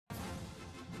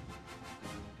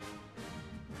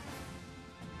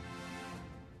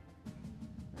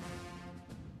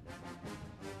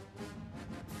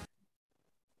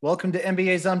Welcome to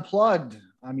MBA's Unplugged.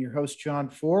 I'm your host, John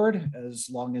Ford. As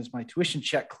long as my tuition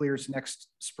check clears next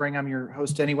spring, I'm your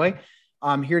host anyway.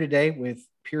 I'm here today with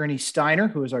Pirani Steiner,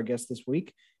 who is our guest this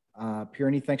week.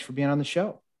 Pirani, thanks for being on the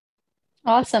show.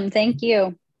 Awesome. Thank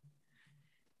you.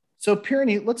 So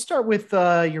Pirani, let's start with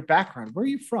your background. Where are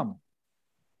you from?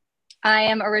 I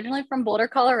am originally from Boulder,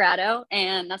 Colorado,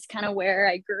 and that's kind of where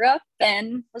I grew up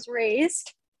and was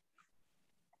raised.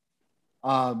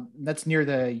 That's near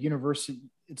the university.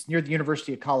 It's near the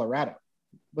University of Colorado.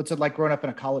 What's it like growing up in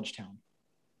a college town?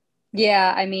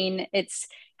 Yeah, I mean, it's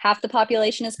half the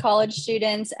population is college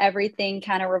students. Everything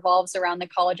kind of revolves around the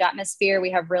college atmosphere.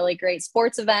 We have really great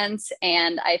sports events,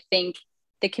 and I think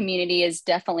the community is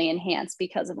definitely enhanced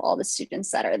because of all the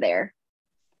students that are there.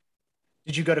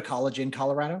 Did you go to college in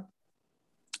Colorado?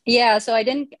 Yeah, so I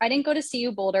didn't go to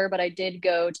CU Boulder, but I did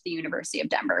go to the University of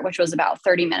Denver, which was about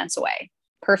 30 minutes away. Would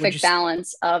you? Perfect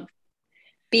balance of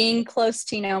being close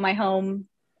to, my home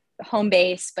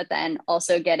base, but then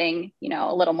also getting,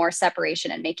 a little more separation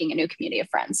and making a new community of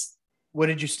friends. What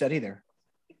did you study there?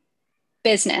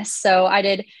 Business. So I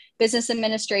did business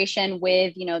administration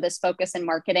with, this focus in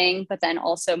marketing, but then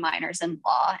also minors in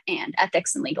law and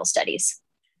ethics and legal studies.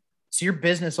 So you're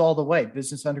business all the way,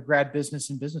 business undergrad, business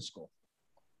and business school.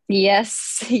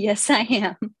 Yes, yes, I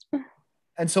am.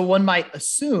 And so one might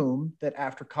assume that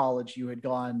after college, you had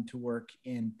gone to work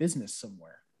in business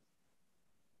somewhere.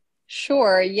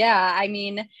 Sure. Yeah. I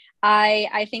mean,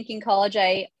 I think in college,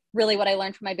 what I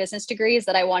learned from my business degree is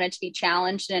that I wanted to be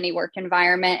challenged in any work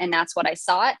environment. And that's what I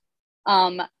sought.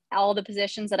 All the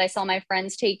positions that I saw my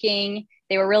friends taking,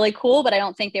 they were really cool, but I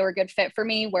don't think they were a good fit for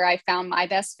me. Where I found my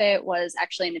best fit was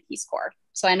actually in the Peace Corps.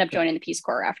 So I ended up joining the Peace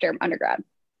Corps after undergrad.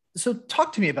 So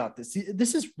talk to me about this.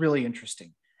 This is really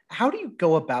interesting. How do you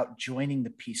go about joining the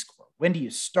Peace Corps? When do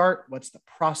you start? What's the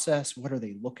process? What are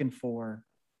they looking for?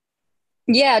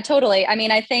 Yeah, totally. I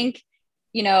mean, I think,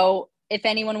 if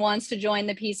anyone wants to join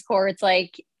the Peace Corps, it's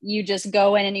like you just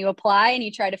go in and you apply and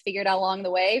you try to figure it out along the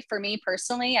way. For me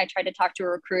personally, I tried to talk to a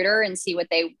recruiter and see what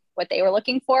they were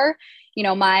looking for.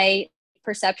 My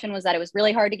perception was that it was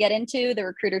really hard to get into. The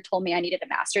recruiter told me I needed a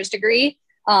master's degree.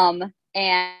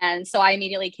 And so I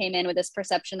immediately came in with this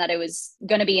perception that it was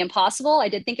going to be impossible. I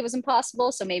did think it was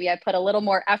impossible. So maybe I put a little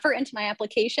more effort into my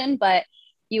application, but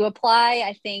you apply.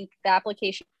 I think the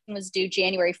application was due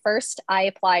January 1st. I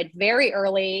applied very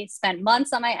early, spent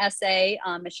months on my essay.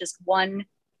 It's just one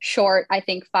short, I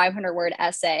think 500-word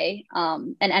essay,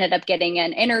 and ended up getting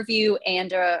an interview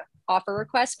and a offer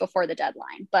request before the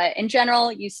deadline. But in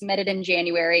general, you submit it in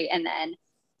January and then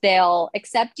they'll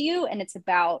accept you. And it's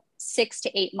about 6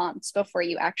 to 8 months before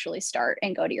you actually start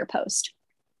and go to your post.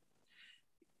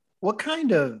 What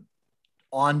kind of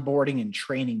onboarding and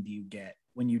training do you get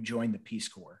when you join the Peace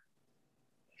Corps?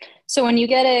 So when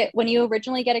you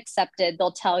originally get accepted,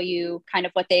 they'll tell you kind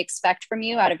of what they expect from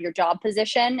you out of your job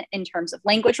position in terms of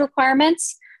language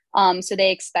requirements. So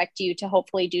they expect you to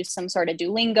hopefully do some sort of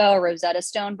Duolingo or Rosetta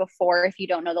Stone before, if you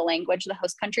don't know the language, the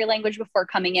host country language, before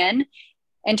coming in.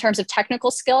 In terms of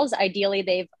technical skills, ideally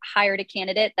they've hired a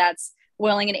candidate that's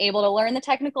willing and able to learn the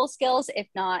technical skills, if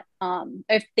not,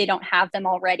 if they don't have them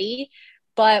already.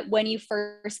 But when you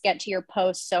first get to your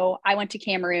post, so I went to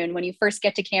Cameroon. When you first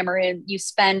get to Cameroon, you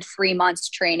spend 3 months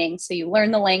training. So you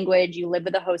learn the language, you live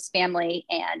with the host family,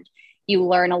 and you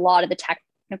learn a lot of the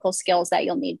technical skills that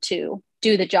you'll need to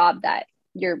do the job that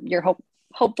you're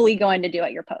hopefully going to do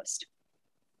at your post.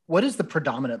 What is the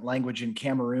predominant language in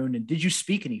Cameroon? And did you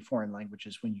speak any foreign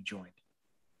languages when you joined?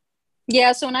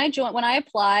 Yeah, so when I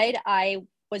applied, I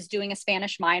was doing a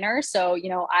Spanish minor. So,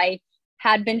 I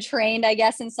had been trained, I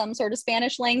guess, in some sort of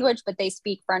Spanish language, but they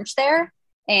speak French there.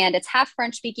 And it's half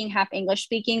French speaking, half English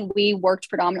speaking. We worked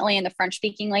predominantly in the French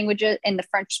speaking language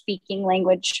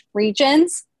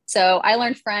regions. So I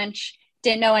learned French,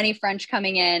 didn't know any French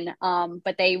coming in,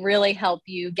 but they really help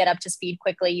you get up to speed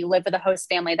quickly. You live with a host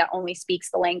family that only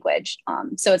speaks the language.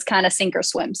 So it's kind of sink or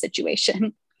swim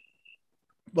situation.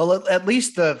 Well, at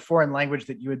least the foreign language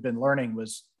that you had been learning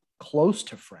was close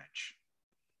to French.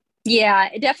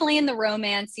 Yeah, definitely in the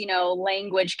romance,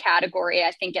 language category,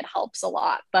 I think it helps a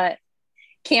lot. But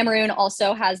Cameroon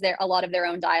also has a lot of their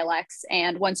own dialects.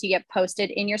 And once you get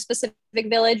posted in your specific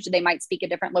village, they might speak a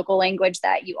different local language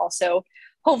that you also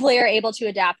hopefully are able to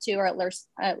adapt to, or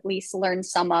at least learn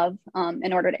some of,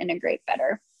 in order to integrate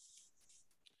better.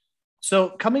 So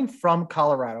coming from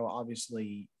Colorado,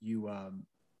 obviously you're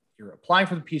applying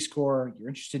for the Peace Corps, you're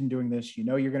interested in doing this,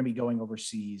 you're going to be going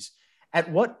overseas. At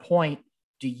what point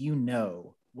do you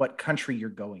know what country you're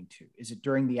going to? Is it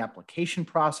during the application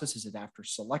process? Is it after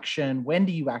selection? When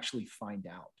do you actually find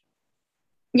out?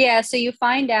 Yeah, so you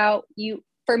find out,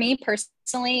 for me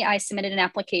personally, I submitted an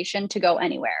application to go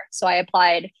anywhere. So I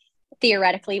applied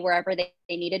theoretically wherever they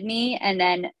needed me. And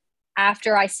then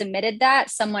after I submitted that,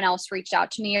 someone else reached out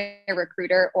to me, a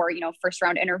recruiter or, first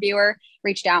round interviewer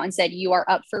reached out and said, you are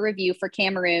up for review for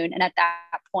Cameroon. And at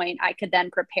that point, I could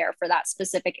then prepare for that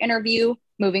specific interview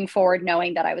moving forward,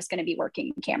 knowing that I was going to be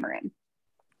working in Cameroon.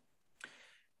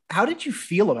 How did you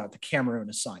feel about the Cameroon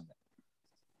assignment?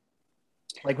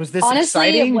 Like, was this Honestly,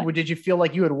 exciting? Did you feel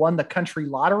like you had won the country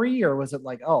lottery, or was it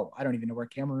like, oh, I don't even know where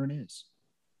Cameroon is?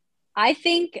 I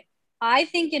think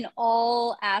in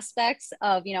all aspects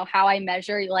of, how I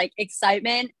measure like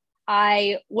excitement,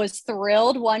 I was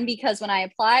thrilled. One, because when I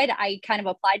applied, I kind of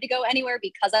applied to go anywhere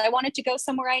because I wanted to go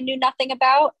somewhere I knew nothing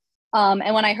about.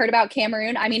 And when I heard about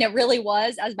Cameroon, I mean, it really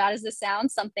was, as bad as this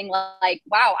sounds, something like,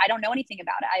 wow, I don't know anything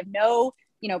about it. I have no,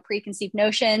 preconceived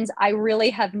notions. I really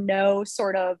have no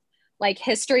sort of like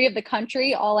history of the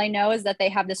country. All I know is that they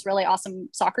have this really awesome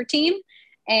soccer team.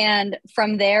 And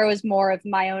from there was more of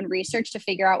my own research to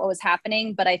figure out what was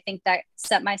happening. But I think that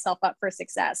set myself up for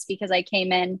success because I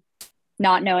came in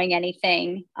not knowing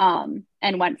anything and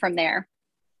went from there.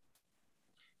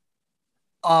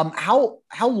 How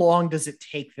long does it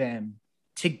take them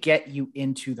to get you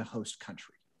into the host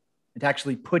country and to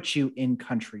actually put you in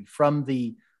country from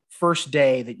the first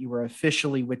day that you were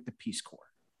officially with the Peace Corps?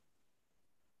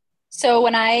 So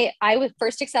when I was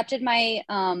first accepted my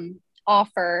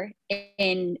offer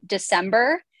in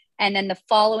December, and then the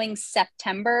following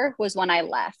September was when I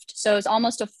left. So it was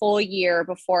almost a full year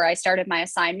before I started my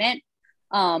assignment.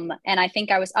 And I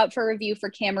think I was up for review for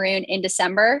Cameroon in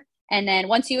December. And then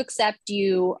once you accept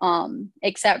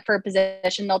for a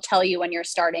position, they'll tell you when you're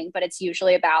starting, but it's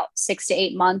usually about 6 to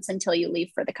 8 months until you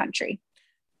leave for the country.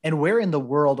 And where in the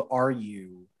world are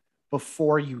you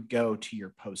before you go to your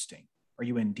posting? Are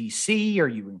you in DC? Are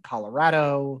you in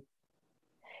Colorado?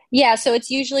 Yeah, so it's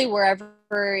usually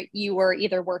wherever you were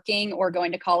either working or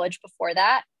going to college before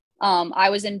that.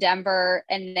 I was in Denver,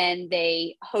 and then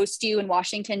they host you in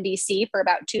Washington, D.C. for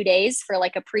about 2 days for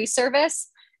like a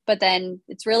pre-service. But then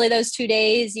it's really those 2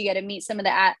 days. You get to meet some of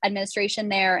the administration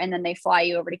there, and then they fly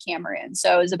you over to Cameroon.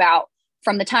 So it was about,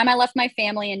 from the time I left my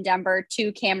family in Denver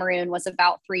to Cameroon was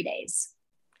about 3 days.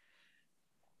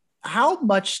 How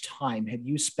much time had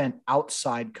you spent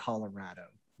outside Colorado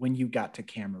when you got to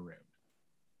Cameroon?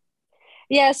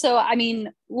 Yeah, so I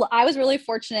mean, I was really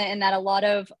fortunate in that a lot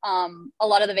of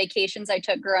the vacations I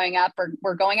took growing up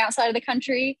were going outside of the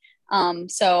country.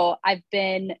 So I've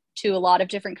been to a lot of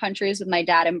different countries with my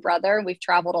dad and brother. We've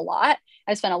traveled a lot.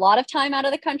 I spent a lot of time out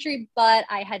of the country, but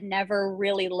I had never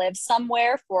really lived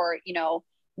somewhere for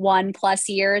 1+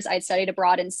 years. I'd studied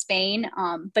abroad in Spain,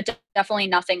 but definitely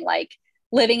nothing like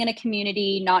living in a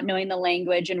community, not knowing the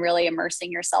language, and really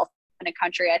immersing yourself in a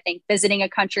country. I think visiting a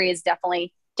country is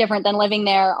definitely different than living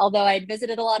there. Although I'd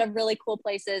visited a lot of really cool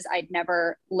places, I'd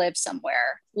never lived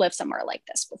somewhere like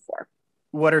this before.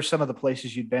 What are some of the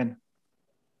places you've been?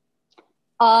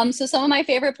 So some of my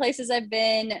favorite places I've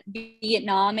been,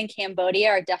 Vietnam and Cambodia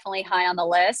are definitely high on the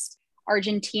list.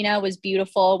 Argentina was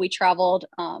beautiful. We traveled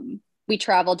down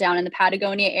in the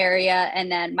Patagonia area, and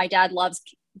then my dad loves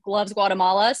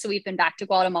Guatemala, so we've been back to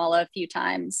Guatemala a few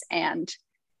times, and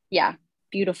yeah,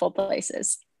 beautiful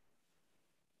places.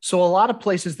 So a lot of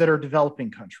places that are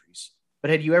developing countries, but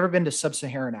had you ever been to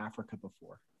sub-Saharan Africa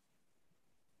before?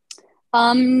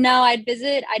 No, I'd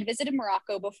visited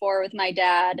Morocco before with my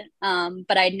dad,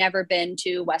 but I'd never been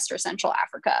to West or Central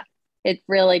Africa. It's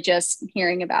really just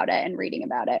hearing about it and reading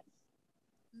about it.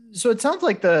 So it sounds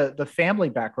like the family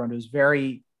background is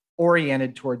very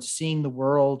oriented towards seeing the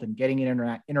world and getting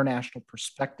an international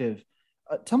perspective.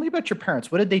 Tell me about your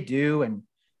parents. What did they do, and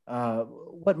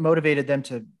what motivated them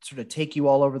to sort of take you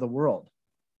all over the world?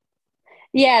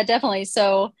 Yeah, definitely.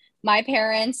 So my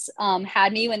parents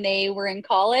had me when they were in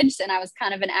college, and I was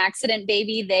kind of an accident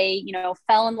baby. They,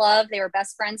 fell in love. They were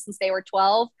best friends since they were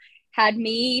 12, had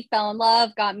me, fell in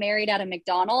love, got married at a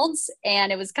McDonald's.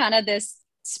 And it was kind of this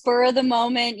spur of the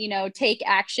moment, take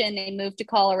action. They moved to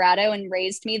Colorado and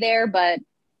raised me there, but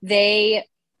they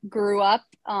grew up,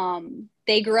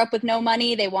 with no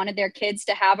money. They wanted their kids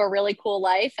to have a really cool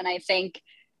life. And I think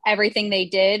everything they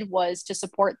did was to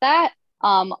support that.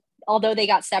 Although they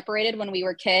got separated when we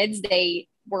were kids, they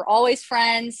were always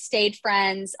friends, stayed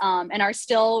friends, and are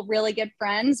still really good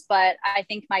friends. But I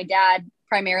think my dad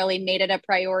primarily made it a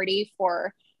priority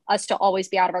for us to always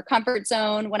be out of our comfort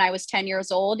zone. When I was 10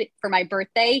 years old for my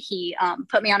birthday, he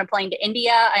put me on a plane to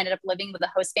India. I ended up living with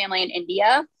a host family in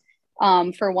India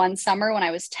for one summer when I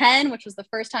was 10, which was the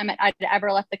first time I'd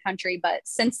ever left the country. But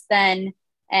since then,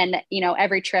 and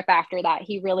every trip after that,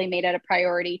 he really made it a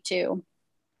priority to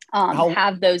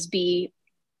have those be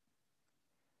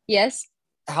Yes.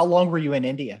 How long were you in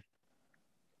India?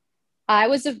 I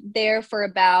was there for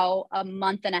about a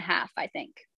month and a half, I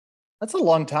think. That's a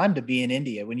long time to be in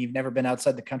India when you've never been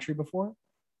outside the country before.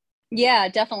 Yeah,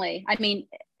 definitely. I mean,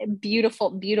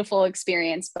 beautiful, beautiful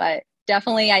experience, but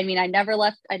definitely, I mean, I never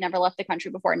left the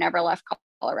country before, never left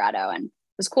Colorado, and it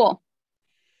was cool.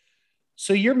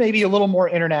 So you're maybe a little more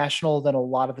international than a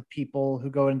lot of the people who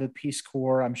go into the Peace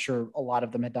Corps. I'm sure a lot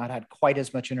of them had not had quite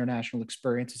as much international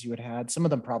experience as you had had. Some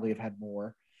of them probably have had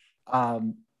more.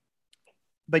 Um,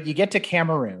 but you get to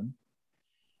Cameroon.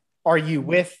 Are you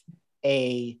with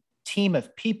a team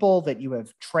of people that you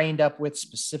have trained up with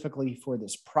specifically for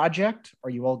this project? Are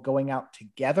you all going out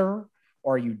together?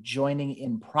 Or are you joining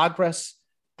in progress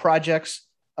projects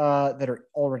that are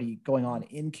already going on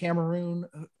in Cameroon?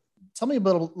 Tell me a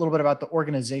little bit about the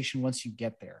organization once you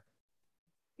get there.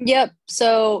 Yep.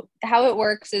 So how it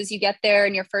works is you get there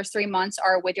and your first 3 months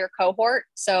are with your cohort.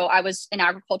 So I was an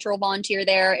agricultural volunteer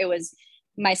there. It was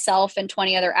myself and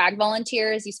 20 other ag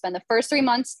volunteers. You spend the first 3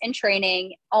 months in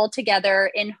training all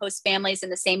together in host families in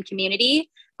the same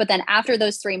community. But then after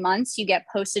those 3 months, you get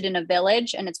posted in a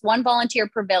village and it's one volunteer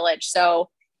per village. So,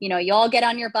 you all get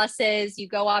on your buses, you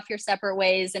go off your separate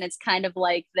ways, and it's kind of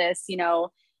like this,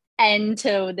 end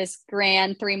to this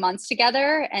grand 3 months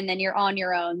together. And then you're on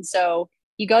your own. So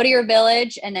you go to your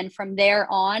village, and then from there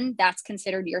on, that's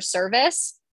considered your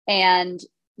service. And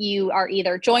you are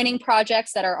either joining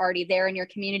projects that are already there in your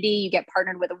community. You get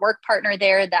partnered with a work partner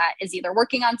there that is either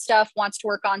working on stuff, wants to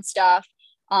work on stuff,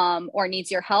 or needs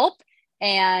your help.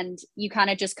 And you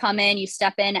kind of just come in, you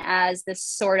step in as this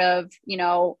sort of,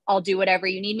 I'll do whatever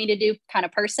you need me to do kind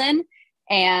of person.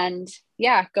 And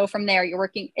yeah, go from there.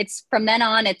 It's from then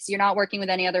on, you're not working with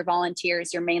any other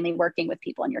volunteers. You're mainly working with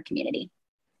people in your community.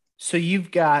 So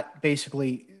you've got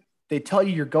basically, they tell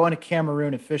you you're going to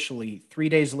Cameroon officially. 3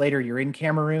 days later, you're in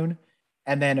Cameroon.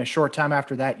 And then a short time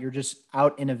after that, you're just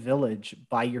out in a village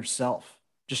by yourself,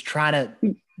 just trying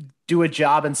to do a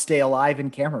job and stay alive in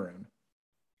Cameroon.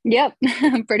 Yep,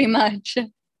 pretty much.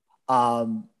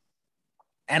 Um,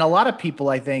 and a lot of people,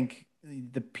 I think,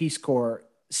 the Peace Corps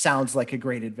sounds like a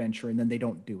great adventure, and then they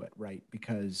don't do it, right?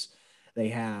 Because they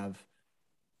have,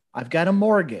 I've got a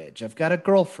mortgage, I've got a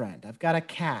girlfriend, I've got a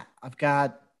cat, I've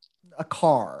got a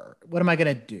car. What am I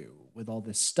going to do with all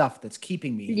this stuff that's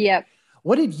keeping me here? Yep.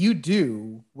 What did you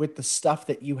do with the stuff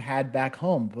that you had back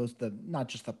home? Both the, not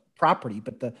just the property,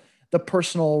 but the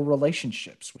personal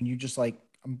relationships when you just like,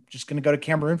 I'm just going to go to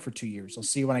Cameroon for 2 years. I'll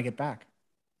see you when I get back.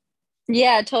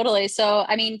 Yeah, totally. So,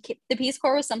 I mean, the Peace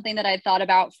Corps was something that I'd thought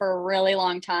about for a really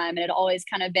long time. And it had always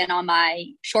kind of been on my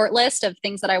short list of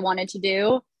things that I wanted to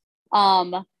do.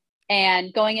 Um,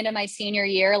 and going into my senior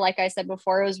year, like I said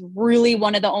before, it was really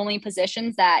one of the only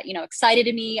positions that,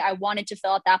 excited me. I wanted to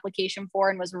fill out the application for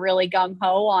and was really gung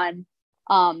ho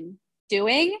on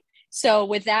doing. So,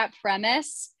 with that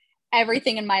premise,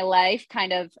 everything in my life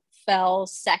kind of fell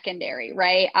secondary,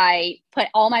 right? I put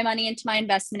all my money into my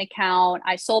investment account.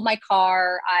 I sold my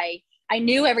car. I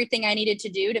knew everything I needed to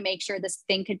do to make sure this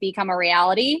thing could become a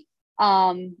reality.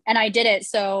 And I did it.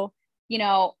 So,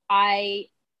 I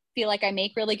feel like I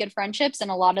make really good friendships,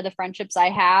 and a lot of the friendships I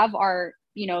have are,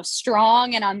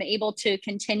 strong, and I'm able to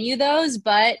continue those.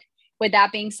 But with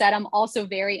that being said, I'm also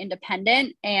very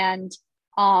independent, and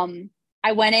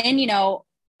I went in,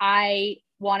 I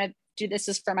want to do this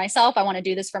is for myself. I want to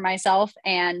do this for myself,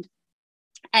 and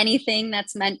anything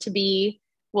that's meant to be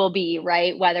will be,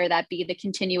 right? Whether that be the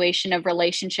continuation of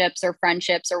relationships or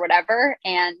friendships or whatever.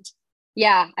 And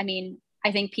yeah, I mean,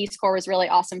 I think Peace Corps was really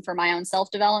awesome for my own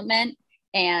self-development,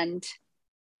 and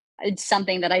it's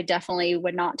something that I definitely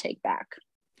would not take back.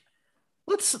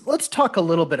 Let's talk a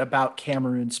little bit about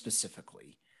Cameroon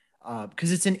specifically,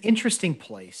 because it's an interesting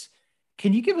place.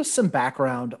 Can you give us some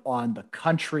background on the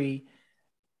country,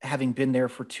 having been there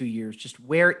for 2 years? Just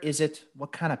where is it?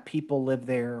 What kind of people live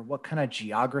there? What kind of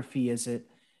geography is it?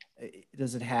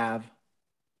 Does it have?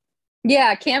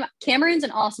 Yeah, Cameroon's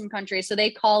an awesome country. So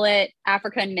they call it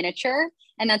Africa in miniature.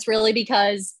 And that's really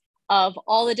because of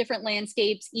all the different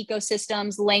landscapes,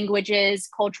 ecosystems, languages,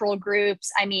 cultural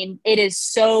groups. I mean, it is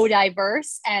so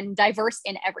diverse, and diverse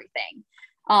in everything.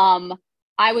 Um,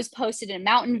 I was posted in a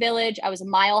mountain village. I was a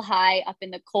mile high up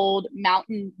in the cold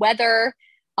mountain weather.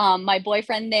 My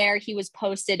boyfriend there, he was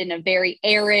posted in a very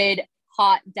arid,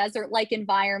 hot, desert-like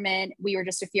environment. We were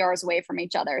just a few hours away from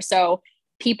each other. So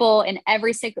people in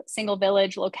every single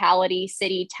village, locality,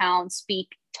 city, town speak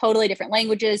totally different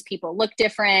languages. People look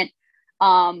different.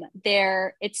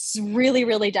 It's really,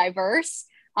 really diverse.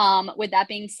 With that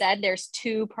being said, there's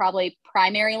two probably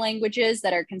primary languages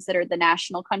that are considered the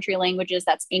national country languages.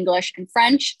 That's English and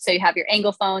French. So you have your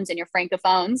Anglophones and your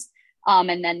Francophones.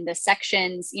 And then the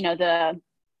sections, the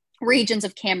regions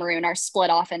of Cameroon are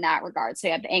split off in that regard. So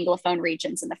you have the Anglophone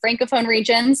regions and the Francophone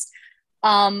regions.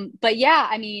 But yeah,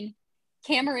 I mean,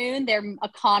 Cameroon, their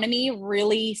economy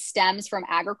really stems from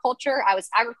agriculture. I was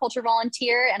agriculture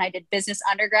volunteer and I did business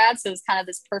undergrad. So it was kind of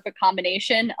this perfect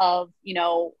combination of,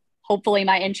 hopefully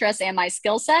my interests and my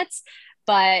skill sets.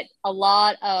 But a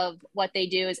lot of what they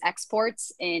do is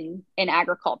exports in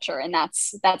agriculture. And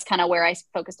that's kind of where I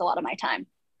focused a lot of my time.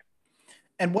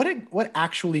 And what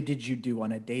actually did you do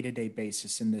on a day-to-day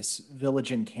basis in this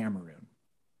village in Cameroon?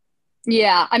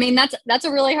 Yeah, I mean that's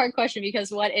a really hard question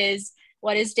because what is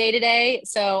day to day?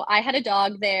 So I had a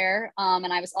dog there,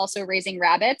 and I was also raising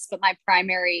rabbits, but my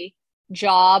primary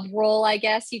job role, I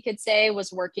guess you could say,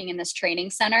 was working in this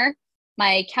training center.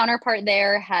 My counterpart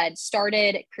there had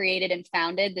started, created, and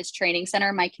founded this training center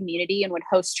in my community and would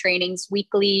host trainings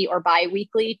weekly or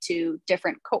bi-weekly to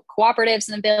different cooperatives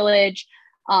in the village.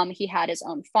 He had his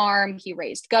own farm. He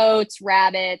raised goats,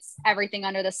 rabbits, everything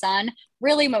under the sun.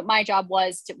 Really, what my job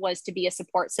was to be a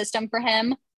support system for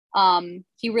him.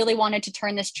 He really wanted to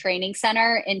turn this training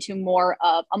center into more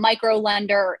of a micro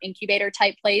lender or incubator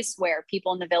type place where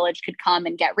people in the village could come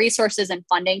and get resources and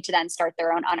funding to then start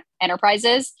their own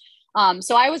enterprises.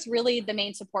 So I was really the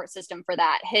main support system for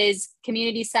that. His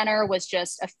community center was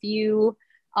just a few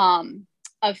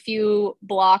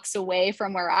blocks away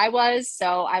from where I was.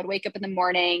 So I would wake up in the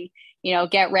morning,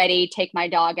 get ready, take my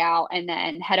dog out, and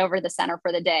then head over to the center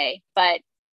for the day. But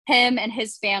him and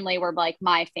his family were like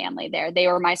my family there. They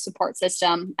were my support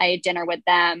system. I had dinner with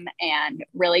them and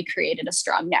really created a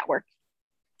strong network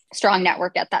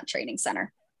at that training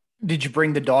center. Did you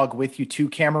bring the dog with you to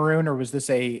Cameroon, or was this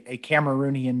a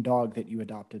Cameroonian dog that you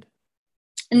adopted?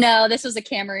 No, this was a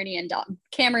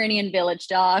Cameroonian village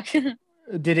dog.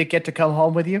 Did it get to come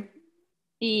home with you?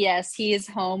 Yes, he is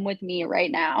home with me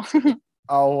right now.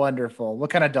 Oh, wonderful.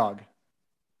 What kind of dog?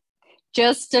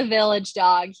 Just a village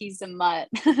dog. He's a mutt.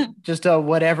 Just a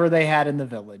whatever they had in the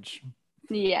village.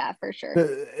 Yeah, for sure.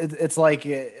 It's like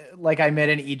I met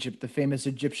in Egypt, the famous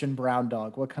Egyptian brown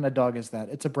dog. What kind of dog is that?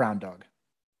 It's a brown dog.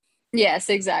 Yes,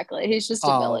 exactly. He's just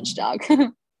a village dog.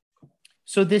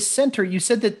 So this center, you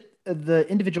said that the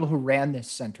individual who ran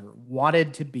this center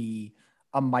wanted to be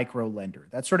a micro lender.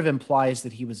 That sort of implies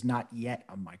that he was not yet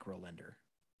a micro lender.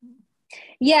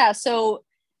 Yeah. So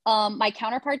my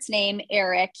counterpart's name,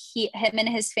 Eric, him and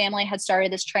his family had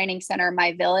started this training center in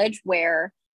my village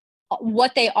where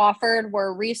what they offered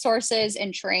were resources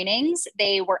and trainings.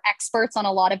 They were experts on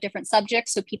a lot of different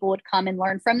subjects, so people would come and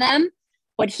learn from them.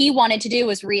 What he wanted to do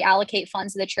was reallocate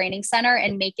funds to the training center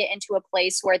and make it into a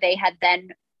place where they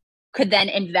could then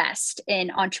invest in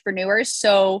entrepreneurs.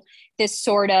 So this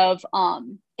sort of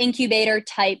incubator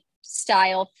type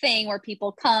style thing where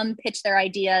people come, pitch their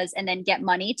ideas, and then get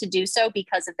money to do so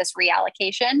because of this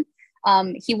reallocation.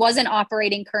 He wasn't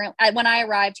operating when I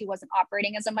arrived, he wasn't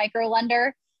operating as a micro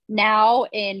lender. Now,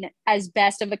 in as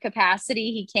best of a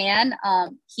capacity he can,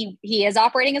 he is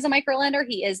operating as a micro lender.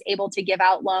 He is able to give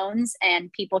out loans,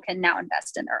 and people can now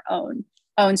invest in their own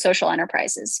social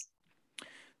enterprises.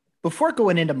 Before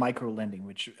going into micro lending,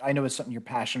 which I know is something you're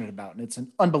passionate about, and it's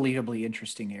an unbelievably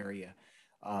interesting area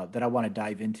that I want to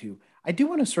dive into, I do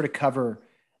want to sort of cover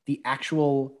the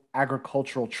actual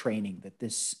agricultural training that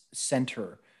this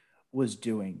center was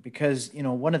doing, because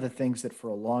one of the things that for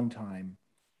a long time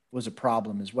was a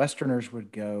problem is Westerners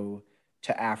would go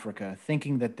to Africa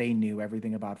thinking that they knew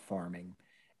everything about farming,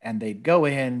 and they'd go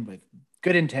in with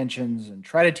good intentions and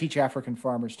try to teach African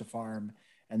farmers to farm.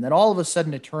 And then all of a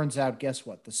sudden it turns out, guess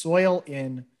what? The soil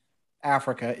in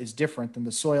Africa is different than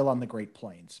the soil on the Great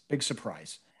Plains. Big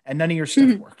surprise. And none of your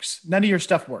stuff works. None of your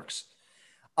stuff works.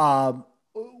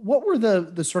 What were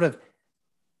the sort of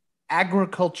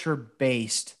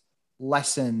agriculture-based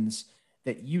lessons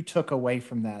that you took away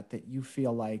from that you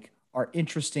feel like are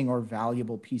interesting or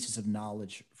valuable pieces of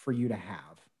knowledge for you to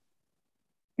have?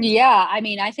 Yeah, I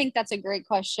mean, I think that's a great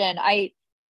question.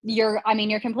 You're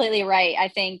completely right. I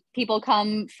think people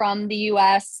come from the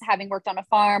US having worked on a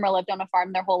farm or lived on a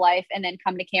farm their whole life and then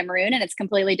come to Cameroon and it's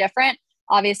completely different.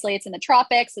 Obviously, it's in the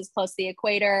tropics, it's close to the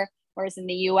equator, whereas in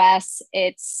the US,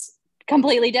 it's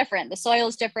completely different. The soil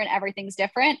is different, everything's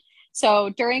different. So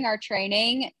during our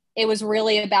training, it was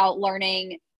really about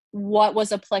learning what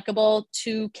was applicable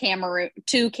to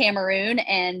Cameroon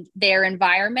and their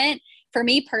environment. For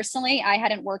me personally, I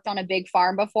hadn't worked on a big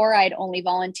farm before. I'd only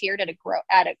volunteered at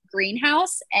a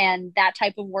greenhouse, and that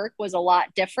type of work was a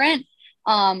lot different.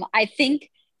 I think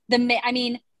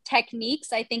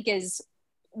techniques I think is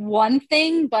one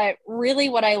thing, but really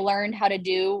what I learned how to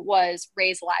do was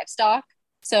raise livestock.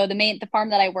 So the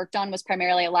farm that I worked on was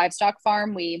primarily a livestock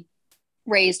farm. We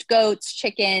raised goats,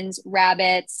 chickens,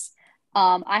 rabbits.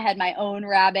 I had my own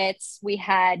rabbits. We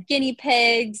had guinea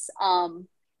pigs,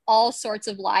 all sorts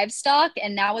of livestock.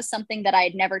 And that was something that I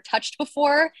had never touched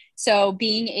before. So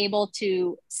being able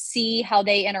to see how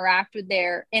they interact with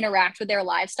their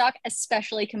livestock,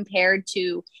 especially compared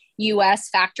to US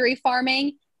factory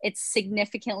farming, it's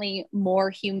significantly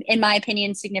more in my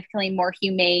opinion, significantly more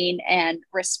humane and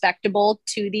respectable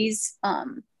to these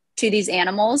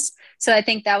animals. So I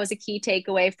think that was a key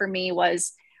takeaway for me,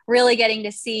 was really getting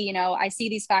to see, I see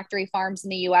these factory farms in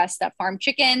the US that farm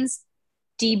chickens,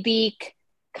 debeak,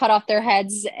 cut off their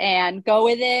heads and go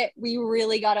with it. We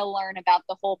really got to learn about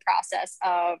the whole process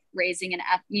of raising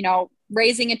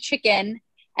raising a chicken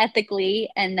ethically,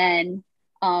 and then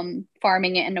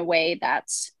farming it in a way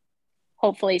that's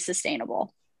hopefully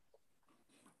sustainable.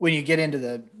 When you get into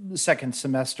the second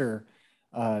semester,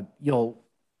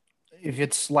 if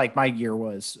it's like my year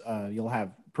was, you'll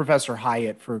have Professor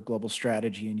Hyatt for global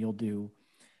strategy, and you'll do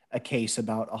a case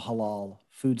about a halal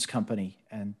foods company,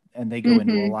 and they go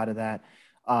into a lot of that.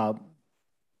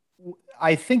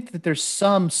 I think that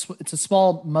it's a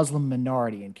small Muslim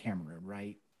minority in Cameroon,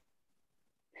 right?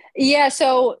 Yeah.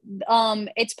 So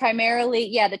it's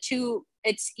primarily,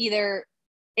 it's either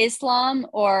Islam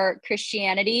or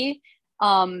Christianity.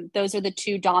 Those are the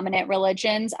two dominant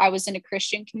religions. I was in a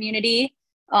Christian community.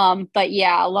 But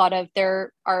yeah,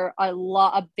 there are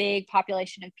a big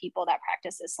population of people that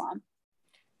practice Islam.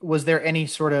 Was there any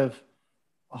sort of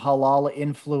halal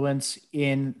influence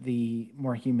in the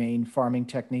more humane farming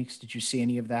techniques? Did you see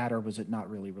any of that, or was it not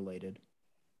really related?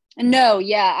 No,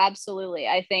 yeah, absolutely.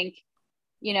 I think,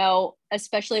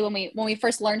 especially when we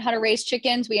first learned how to raise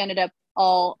chickens, we ended up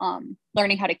all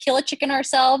learning how to kill a chicken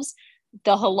ourselves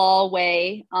the halal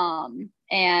way.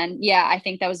 And yeah, I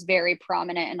think that was very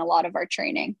prominent in a lot of our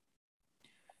training.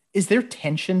 Is there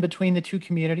tension between the two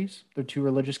communities, the two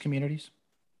religious communities?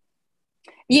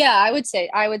 Yeah, I would say,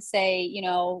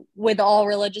 with all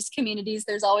religious communities,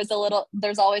 there's always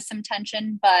some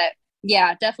tension, but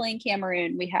yeah, definitely in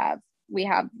Cameroon, we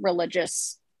have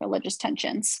religious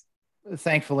tensions.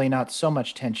 Thankfully, not so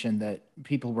much tension that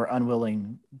people were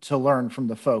unwilling to learn from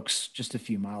the folks just a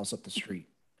few miles up the street.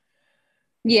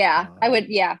 Yeah, I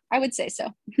would say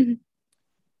so.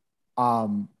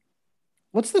 Um,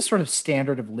 what's the sort of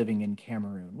standard of living in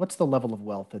Cameroon? What's the level of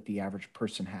wealth that the average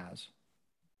person has?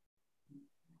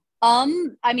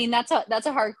 I mean, that's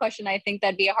a hard question. I think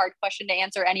that'd be a hard question to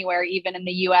answer anywhere, even in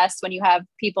the US, when you have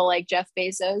people like Jeff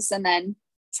Bezos and then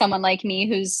someone like me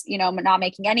who's, not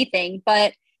making anything.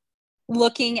 But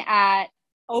looking at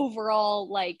overall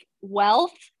like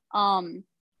wealth,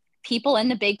 people in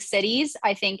the big cities,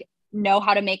 I think, know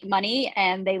how to make money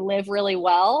and they live really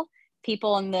well.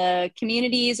 People in the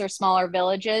communities or smaller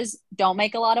villages don't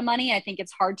make a lot of money. I think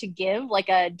it's hard to give like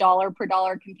a dollar per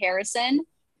dollar comparison,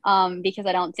 because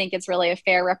I don't think it's really a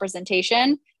fair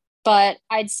representation. But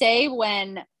I'd say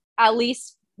when, at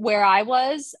least where I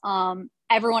was,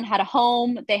 everyone had a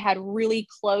home. They had really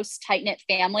close, tight knit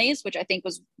families, which I think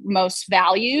was most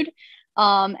valued.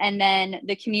 And then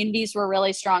the communities were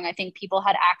really strong. I think people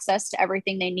had access to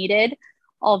everything they needed,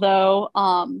 although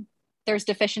there's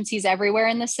deficiencies everywhere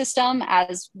in the system,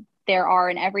 as there are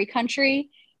in every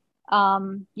country.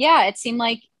 Yeah, it seemed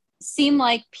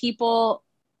like people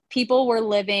were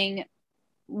living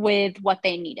with what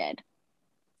they needed.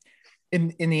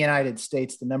 In the United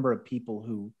States, the number of people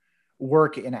who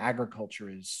work in agriculture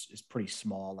is pretty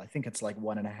small. I think it's like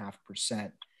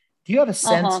 1.5%. Do you have a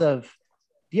sense Uh-huh. of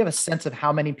do you have a sense of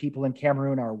how many people in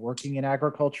Cameroon are working in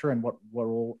agriculture and what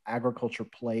role agriculture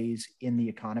plays in the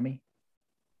economy?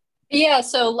 Yeah,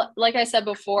 so like I said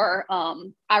before,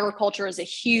 agriculture is a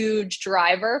huge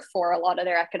driver for a lot of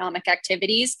their economic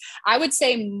activities. I would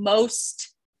say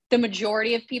the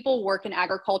majority of people work in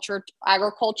agriculture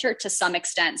to some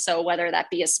extent. So whether that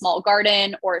be a small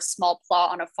garden or a small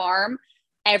plot on a farm,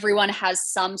 everyone has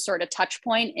some sort of touch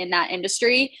point in that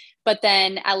industry. But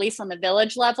then, at least on the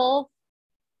village level,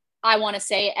 I want to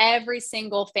say every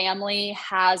single family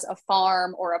has a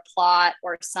farm or a plot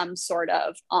or some sort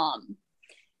of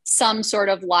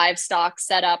livestock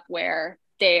setup where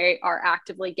they are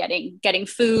actively getting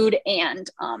food and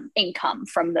income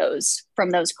from those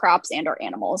crops and or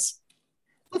animals.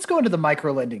 Let's go into the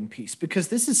micro lending piece because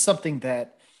this is something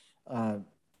that uh,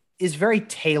 is very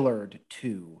tailored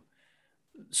to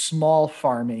small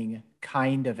farming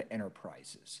kind of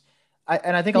enterprises.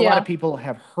 And I think a lot of Yeah. people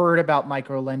have heard about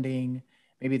micro lending.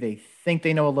 Maybe they think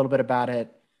they know a little bit about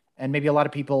it. And maybe a lot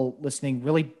of people listening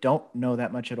really don't know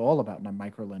that much at all about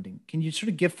micro lending. Can you sort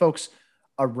of give folks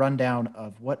a rundown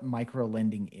of what micro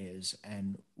lending is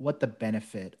and what the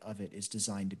benefit of it is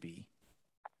designed to be?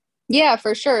 Yeah,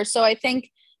 for sure. So I think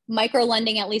micro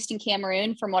lending, at least in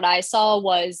Cameroon, from what I saw,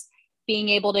 was being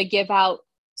able to give out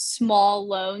small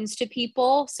loans to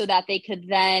people so that they could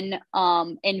then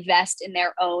invest in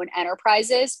their own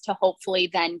enterprises to hopefully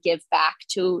then give back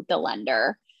to the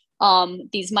lender.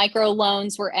 These micro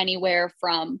loans were anywhere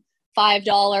from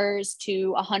 $5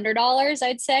 to $100,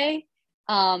 I'd say.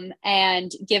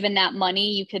 And given that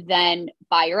money, you could then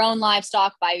buy your own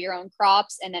livestock, buy your own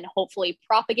crops, and then hopefully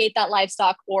propagate that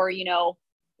livestock or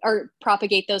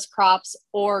propagate those crops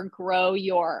or grow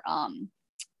your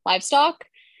livestock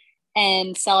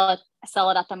and sell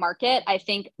it at the market. I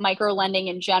think micro lending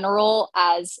in general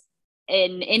as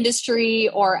an industry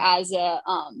or as a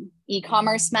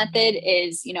e-commerce method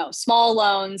is, small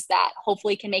loans that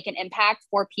hopefully can make an impact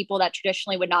for people that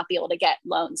traditionally would not be able to get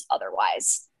loans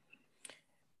otherwise.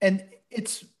 And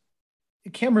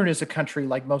Cameroon is a country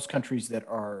like most countries that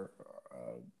are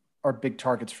big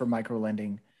targets for micro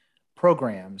lending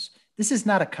programs. This is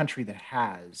not a country that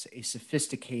has a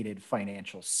sophisticated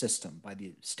financial system by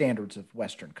the standards of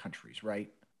Western countries,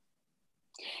 right?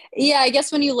 Yeah, I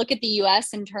guess when you look at the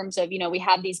US in terms of, we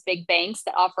have these big banks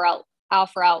that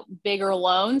offer out bigger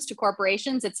loans to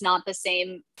corporations. It's not the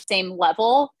same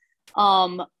level.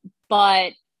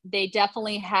 But they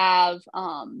definitely have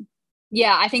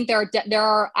I think there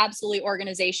are absolutely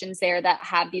organizations there that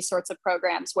have these sorts of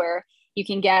programs where you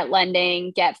can get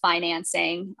lending, get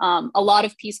financing. A lot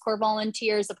of Peace Corps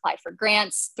volunteers apply for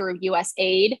grants through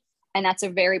USAID, and that's a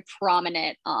very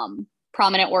prominent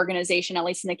organization, at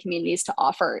least in the communities, to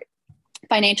offer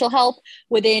financial help.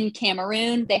 Within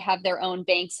Cameroon, they have their own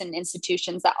banks and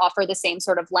institutions that offer the same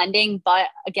sort of lending. But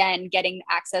again, getting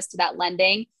access to that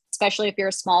lending, especially if you're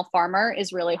a small farmer,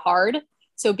 is really hard.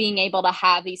 So being able to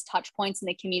have these touch points in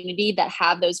the community that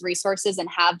have those resources and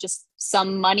have just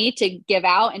some money to give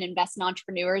out and invest in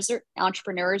entrepreneurs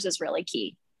is really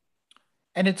key.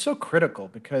 And it's so critical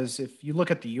because if you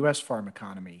look at the US farm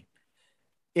economy,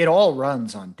 it all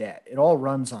runs on debt. It all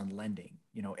runs on lending.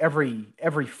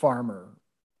 Every farmer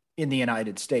in the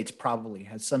United States probably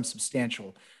has some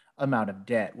substantial amount of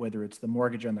debt, whether it's the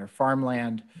mortgage on their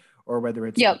farmland or whether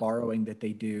it's the borrowing that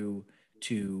they do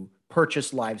to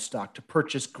purchase livestock, to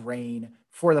purchase grain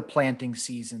for the planting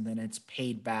season. Then it's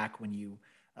paid back when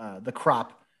the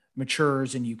crop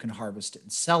matures and you can harvest it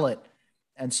and sell it.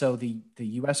 And so the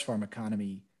US farm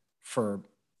economy for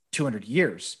 200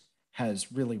 years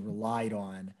has really relied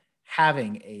on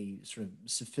having a sort of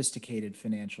sophisticated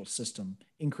financial system,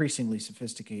 increasingly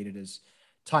sophisticated as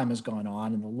time has gone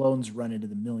on, and the loans run into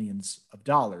the millions of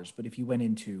dollars. But if you went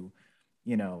into,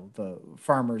 the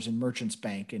Farmers and Merchants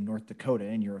Bank in North Dakota,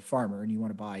 and you're a farmer and you want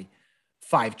to buy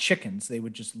 5 chickens, they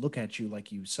would just look at you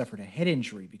like you suffered a head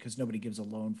injury because nobody gives a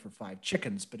loan for 5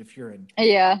 chickens. But if you're in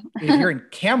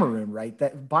Cameroon, right,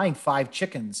 that buying 5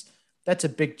 chickens, that's a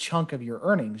big chunk of your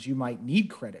earnings. You might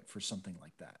need credit for something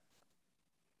like that.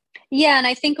 Yeah. And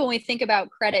I think when we think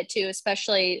about credit too,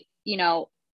 especially,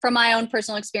 from my own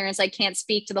personal experience, I can't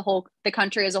speak to the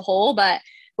country as a whole, but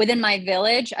within my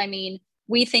village, I mean,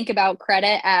 we think about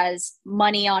credit as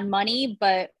money on money,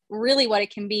 but really what it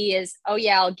can be is, oh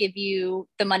yeah, I'll give you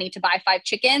the money to buy 5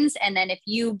 chickens. And then if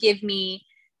you give me,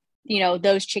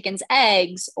 those chickens'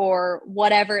 eggs or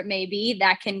whatever it may be,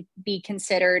 that can be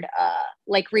considered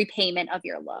like repayment of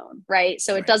your loan, right?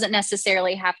 So It doesn't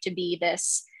necessarily have to be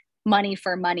this money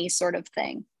for money sort of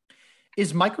thing.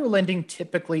 Is microlending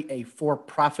typically a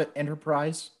for-profit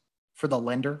enterprise for the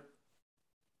lender?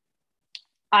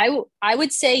 I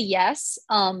would say yes,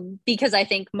 because I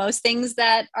think most things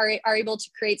that are able to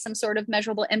create some sort of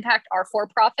measurable impact are for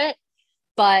profit.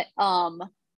 But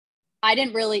I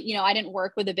didn't really, I didn't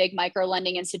work with a big micro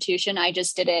lending institution. I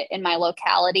just did it in my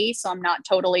locality. So I'm not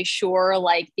totally sure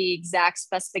like the exact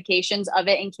specifications of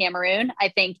it in Cameroon. I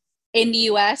think in the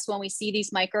US, when we see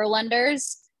these micro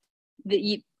lenders,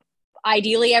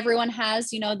 ideally everyone has,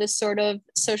 this sort of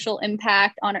social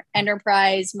impact on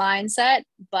enterprise mindset,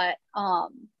 but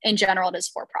in general, it is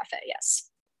for profit. Yes.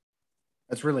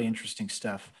 That's really interesting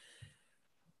stuff.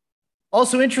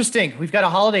 Also interesting, we've got a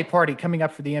holiday party coming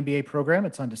up for the MBA program.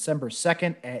 It's on December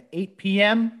 2nd at 8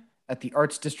 p.m. at the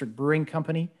Arts District Brewing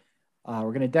Company. We're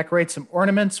going to decorate some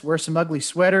ornaments, wear some ugly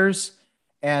sweaters,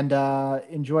 and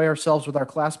enjoy ourselves with our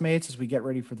classmates as we get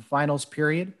ready for the finals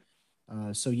period.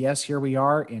 So yes, here we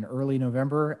are in early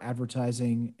November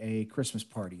advertising a Christmas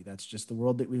party. That's just the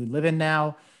world that we live in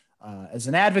now. As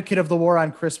an advocate of the war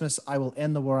on Christmas, I will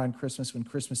end the war on Christmas when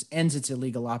Christmas ends its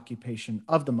illegal occupation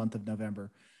of the month of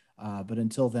November. But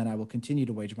until then, I will continue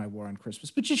to wage my war on Christmas.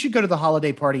 But you should go to the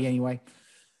holiday party anyway.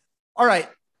 All right,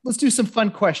 let's do some fun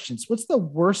questions. What's the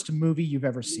worst movie you've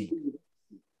ever seen?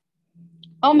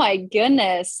 Oh my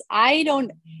goodness. I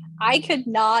could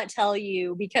not tell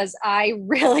you because I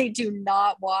really do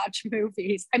not watch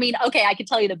movies. I mean, okay, I could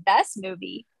tell you the best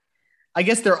movie. I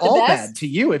guess they're The all bad best, to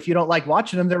you. If you don't like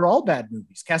watching them, they're all bad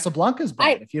movies. Casablanca's bad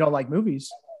I if you don't like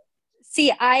movies.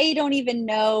 see, I don't even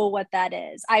know what that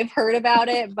is. I've heard about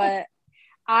it, but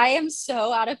I am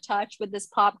so out of touch with this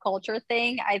pop culture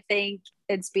thing. I think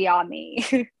it's beyond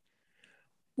me.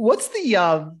 What's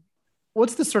the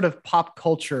what's the sort of pop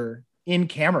culture in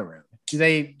Cameroon? Do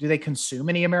they consume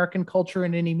any American culture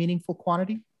in any meaningful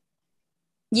quantity?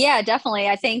 Yeah, definitely.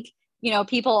 I think,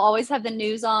 people always have the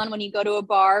news on when you go to a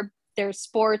bar. There's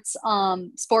sports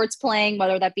playing,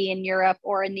 whether that be in Europe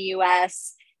or in the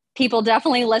US. People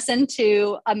definitely listen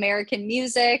to American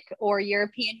music or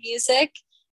European music.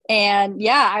 And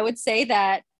yeah, I would say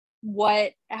that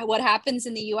what happens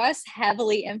in the US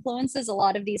heavily influences a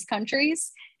lot of these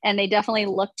countries, and they definitely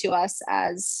look to us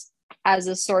as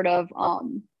a sort of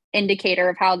indicator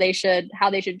of how they should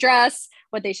dress,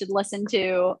 what they should listen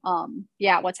to,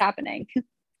 yeah, what's happening.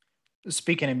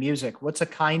 Speaking of music, what's a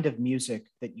kind of music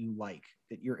that you like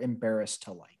that you're embarrassed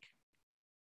to like?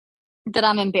 That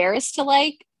I'm embarrassed to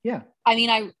like. Yeah. I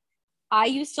mean, I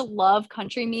used to love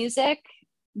country music.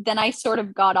 Then I sort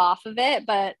of got off of it,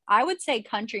 but I would say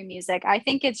country music. I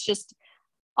think it's just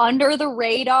under the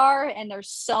radar and there's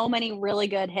so many really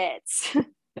good hits.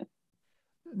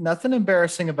 Nothing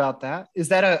embarrassing about that. Is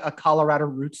that a Colorado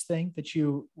roots thing that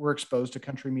you were exposed to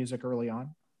country music early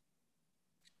on?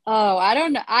 Oh, I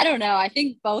don't know. I don't know. I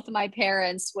think both of my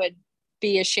parents would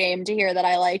be ashamed to hear that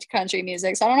I liked country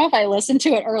music. So I don't know if I listened to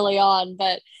it early on,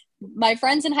 but my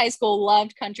friends in high school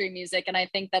loved country music, and I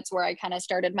think that's where I kind of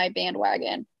started my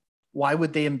bandwagon. Why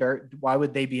would they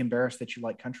be embarrassed that you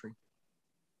like country?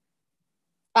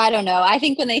 I don't know. I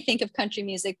think when they think of country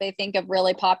music, they think of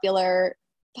really popular,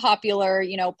 pop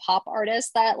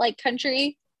artists that like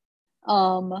country,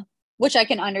 which I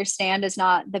can understand is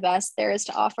not the best there is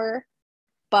to offer.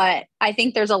 But I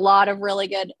think there's a lot of really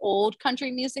good old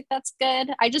country music that's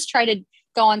good. I just try to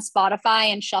go on Spotify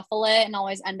and shuffle it and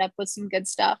always end up with some good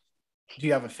stuff. Do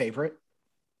you have a favorite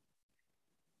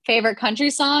Favorite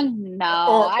country song?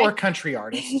 No, or country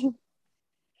artist?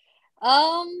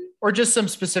 um Or just some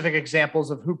specific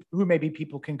examples of who maybe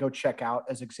people can go check out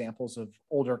as examples of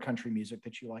older country music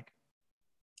that you like?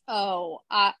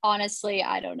 honestly,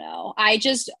 I don't know. I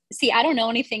just see, I don't know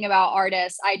anything about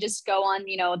artists. I just go on,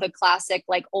 the classic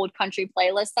like old country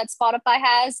playlist that Spotify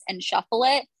has and shuffle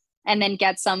it and then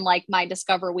get some like my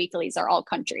Discover Weeklies are all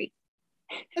country.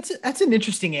 That's an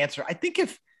interesting answer. I think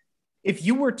if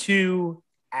you were to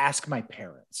ask my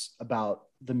parents about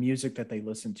the music that they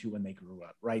listened to when they grew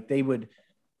up, right? They would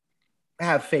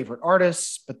have favorite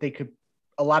artists, but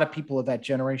a lot of people of that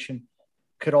generation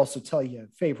could also tell you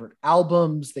favorite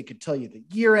albums. They could tell you the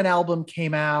year an album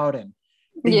came out, and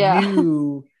they Yeah.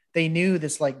 knew they knew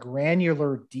this like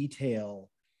granular detail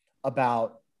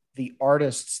about the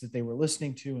artists that they were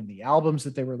listening to and the albums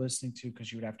that they were listening to,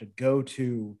 because you would have to go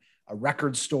to a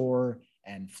record store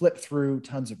and flip through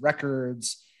tons of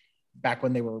records back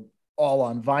when they were all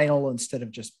on vinyl instead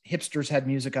of just hipsters had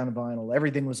music on vinyl.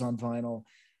 Everything was on vinyl.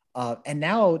 And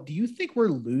now, do you think we're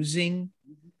losing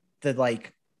the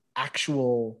like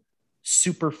actual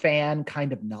super fan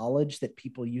kind of knowledge that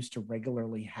people used to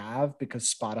regularly have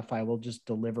because Spotify will just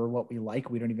deliver what we like?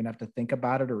 We don't even have to think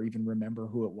about it or even remember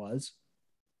who it was.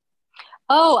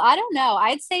 Oh, I don't know.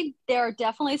 I'd say there are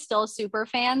definitely still super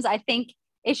fans. I think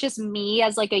it's just me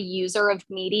as like a user of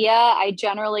media. I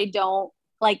generally don't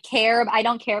like care. I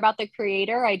don't care about the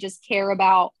creator. I just care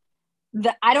about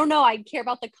I don't know. I care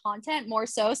about the content more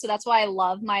so. So that's why I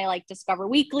love my like Discover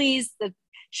Weeklies, the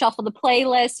shuffle the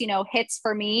playlist, hits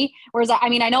for me. Whereas I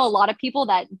mean, I know a lot of people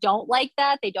that don't like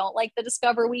that. They don't like the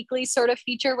Discover Weekly sort of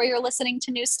feature where you're listening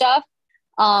to new stuff.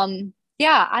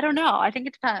 Yeah, I don't know. I think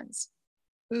it depends.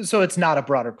 So it's not a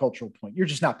broader cultural point. You're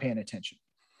just not paying attention.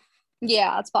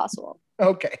 Yeah, it's possible.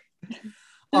 Okay.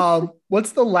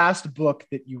 What's the last book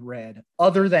that you read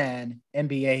other than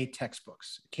MBA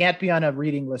textbooks? It can't be on a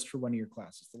reading list for one of your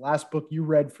classes. The last book you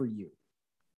read for you.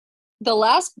 The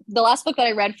last book that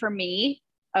I read for me.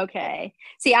 Okay.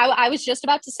 See, I was just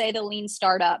about to say the Lean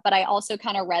Startup, but I also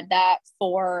kind of read that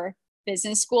for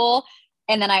business school.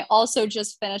 And then I also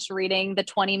just finished reading the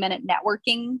 20-minute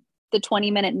networking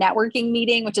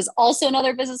meeting, which is also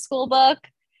another business school book.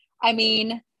 I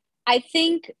mean, I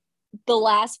think the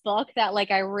last book that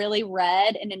like I really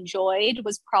read and enjoyed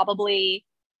was probably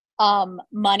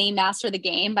Money Master the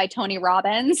Game by Tony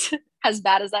Robbins, as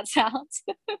bad as that sounds.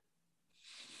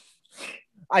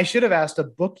 I should have asked a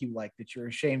book you like that you're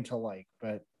ashamed to like,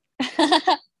 but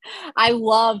I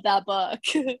love that book.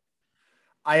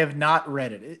 I have not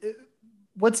read it.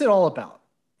 What's it all about?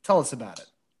 Tell us about it.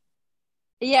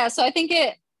 Yeah, so I think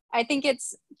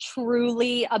it's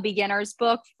truly a beginner's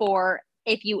book for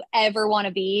if you ever want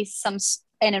to be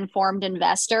an informed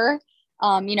investor.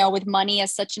 You know, with money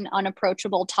as such an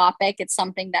unapproachable topic, it's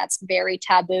something that's very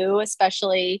taboo,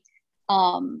 especially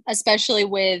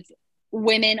with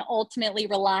women ultimately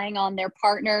relying on their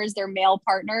partners, their male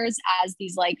partners, as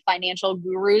these like financial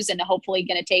gurus and hopefully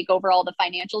going to take over all the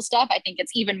financial stuff. I think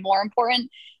it's even more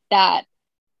important that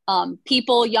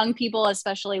young people,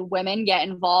 especially women, get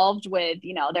involved with,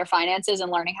 you know, their finances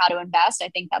and learning how to invest. I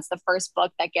think that's the first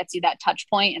book that gets you that touch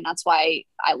point, and that's why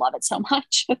I love it so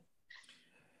much.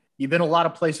 You've been a lot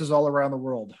of places all around the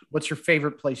world. What's your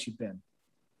favorite place you've been?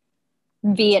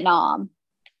 Vietnam.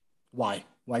 Why?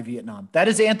 Why Vietnam? That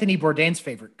is Anthony Bourdain's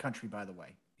favorite country, by the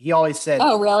way. He always said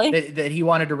Oh, really? that he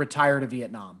wanted to retire to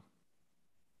Vietnam.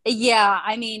 Yeah,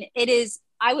 I mean, it is.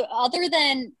 Other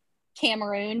than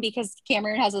Cameroon, because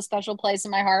Cameroon has a special place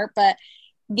in my heart, but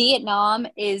Vietnam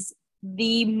is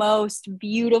the most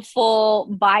beautiful,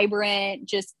 vibrant,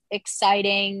 just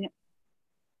exciting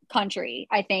country.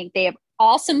 I think they have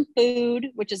awesome food,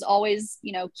 which is always,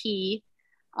 you know, key.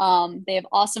 They have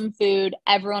awesome food.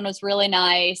 Everyone was really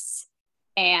nice,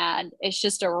 and it's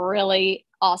just a really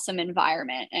awesome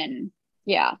environment. And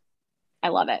yeah, I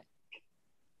love it.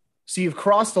 So you've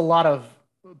crossed a lot of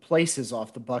places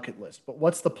off the bucket list, but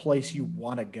what's the place you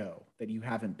want to go that you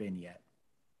haven't been yet?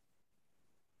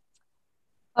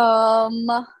 Um,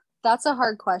 that's a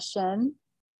hard question.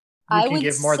 You I can would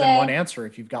give more than one say, answer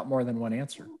if you've got more than one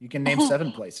answer. You can name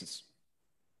seven places.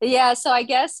 yeah, so I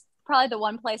guess probably the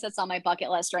one place that's on my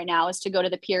bucket list right now is to go to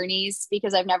the Pyrenees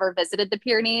because I've never visited the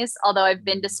Pyrenees. Although I've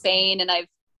been to Spain and I've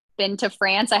been to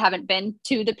France, I haven't been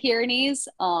to the Pyrenees.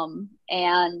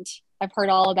 And I've heard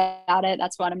all about it.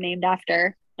 That's what I'm named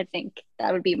after. I think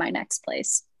that would be my next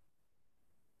place.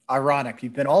 Ironic.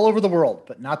 You've been all over the world,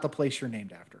 but not the place you're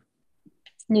named after.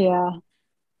 Yeah.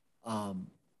 Um,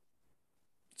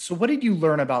 so what did you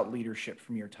learn about leadership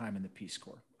from your time in the Peace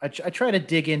Corps? I try to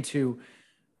dig into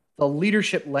the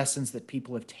leadership lessons that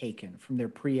people have taken from their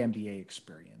pre-MBA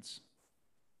experience.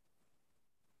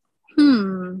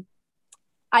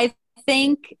 I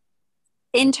think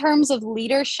in terms of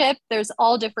leadership, there's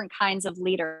all different kinds of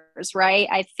leaders, right?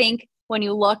 I think when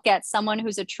you look at someone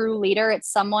who's a true leader, it's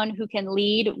someone who can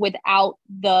lead without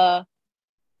the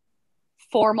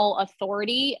formal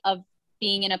authority of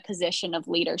being in a position of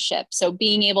leadership. So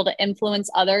being able to influence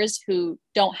others who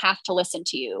don't have to listen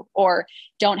to you or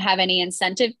don't have any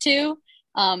incentive to,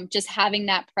 just having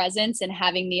that presence and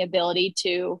having the ability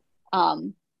to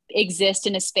exist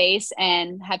in a space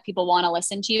and have people want to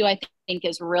listen to you, I think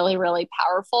is really, really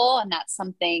powerful. And that's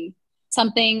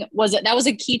that was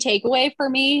a key takeaway for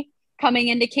me coming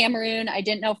into Cameroon. I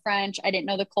didn't know French. I didn't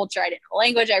know the culture. I didn't know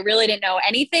language. I really didn't know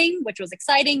anything, which was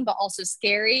exciting, but also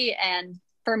scary. And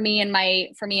for me and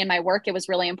my work, it was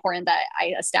really important that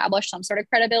I established some sort of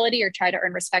credibility or try to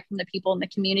earn respect from the people in the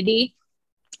community.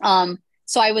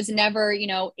 So I was never, you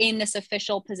know, in this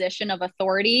official position of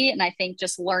authority. And I think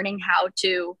just learning how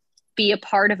to be a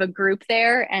part of a group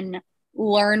there and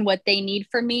learn what they need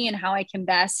from me and how I can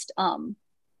best,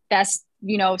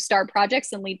 you know, start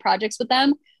projects and lead projects with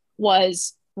them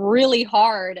was really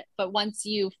hard. But once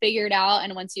you figure it out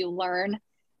and once you learn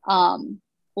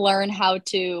how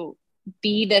to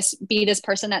be this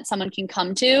person that someone can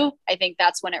come to, I think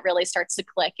that's when it really starts to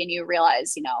click and you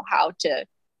realize, you know, how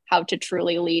to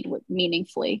truly lead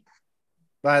meaningfully.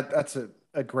 That's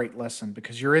a great lesson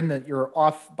because you're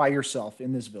off by yourself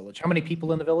in this village. How many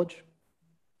people in the village?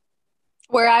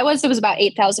 Where I was, it was about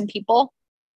 8,000 people.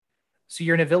 So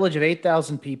you're in a village of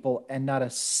 8,000 people and not a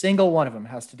single one of them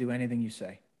has to do anything you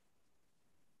say.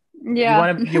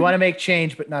 Yeah. You want to make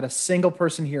change, but not a single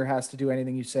person here has to do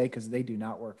anything you say because they do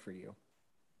not work for you.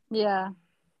 Yeah.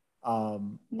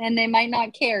 And they might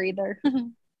not care either.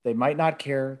 They might not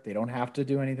care. They don't have to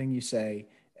do anything you say,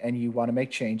 and you want to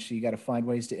make change. So you got to find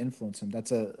ways to influence them.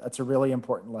 That's a really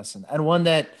important lesson, and one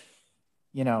that,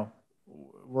 you know,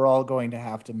 we're all going to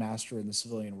have to master in the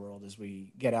civilian world as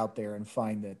we get out there and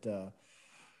find that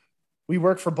we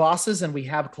work for bosses and we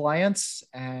have clients,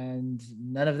 and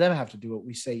none of them have to do what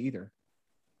we say either.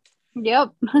 Yep,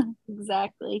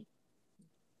 exactly.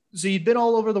 So you've been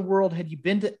all over the world. Had you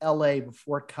been to LA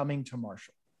before coming to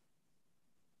Marshall?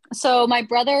 So my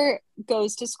brother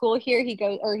goes to school here. He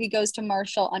goes to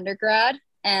Marshall undergrad,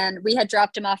 and we had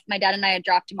dropped him off. My dad and I had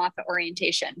dropped him off at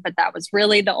orientation, but that was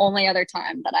really the only other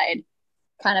time that I had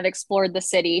kind of explored the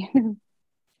city.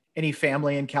 Any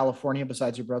family in California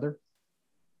besides your brother?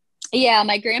 Yeah,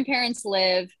 my grandparents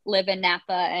live in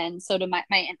Napa, and so do my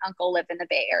aunt and uncle live in the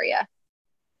Bay Area.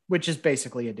 which is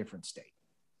basically a different state.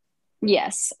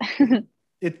 Yes.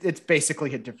 It's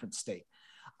basically a different state.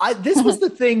 This was the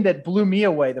thing that blew me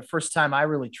away the first time I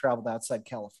really traveled outside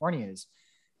California is,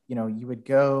 you would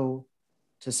go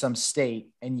to some state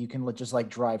and you can just like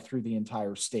drive through the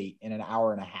entire state in an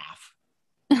hour and a half.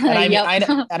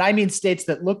 And I mean states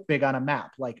that look big on a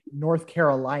map, like North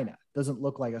Carolina doesn't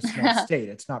look like a small state.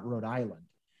 It's not Rhode Island.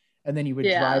 And then you would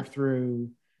drive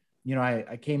through,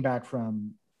 I came back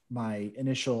from my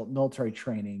initial military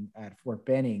training at Fort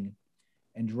Benning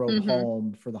and drove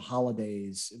home for the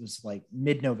holidays. It was like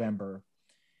mid-November,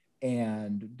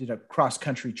 and did a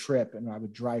cross-country trip. And I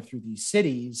would drive through these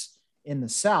cities in the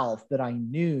South that I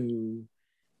knew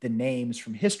the names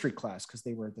from history class because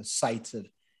they were the sites of,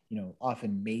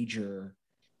 often major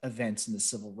events in the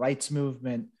civil rights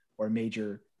movement or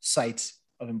major sites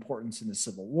of importance in the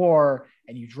Civil War.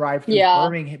 And you drive through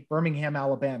Birmingham,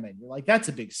 Alabama, and you're like, that's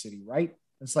a big city, right?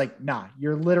 It's like, nah,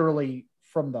 you're literally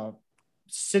from the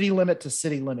city limit to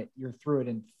city limit. You're through it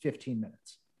in 15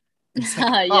 minutes.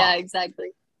 Like, yeah,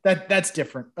 exactly. That's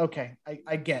different. Okay.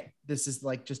 I get, this is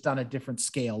like just on a different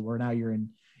scale where now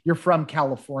you're from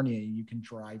California. You can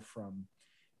drive from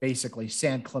basically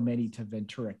San Clemente to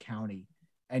Ventura County,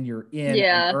 and you're in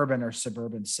an urban or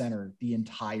suburban center the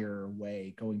entire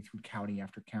way, going through county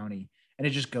after county. And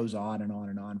it just goes on and on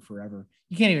and on forever.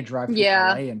 You can't even drive through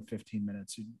LA in 15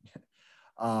 minutes.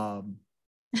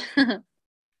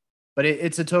 But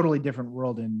it's a totally different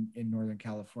world in Northern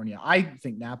California. I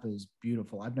think Napa is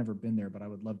beautiful. I've never been there, but I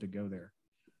would love to go there.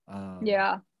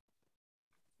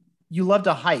 You love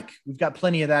to hike. We've got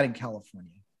plenty of that in California.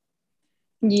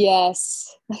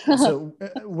 Yes. So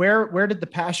where did the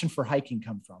passion for hiking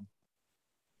come from?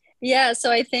 Yeah,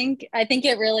 so I think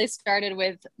it really started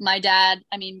with my dad.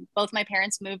 I mean, both my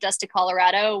parents moved us to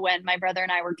Colorado when my brother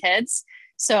and I were kids.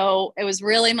 So it was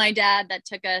really my dad that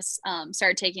took us,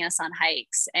 started taking us on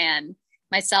hikes. And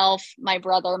myself, my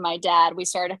brother, my dad, we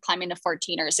started climbing the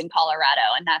 14ers in Colorado.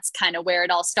 And that's kind of where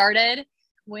it all started.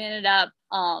 We ended up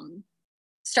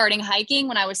starting hiking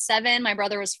when I was 7. My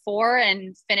brother was 4,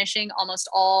 and finishing almost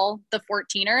all the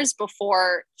 14ers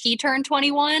before he turned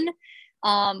 21.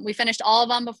 We finished all of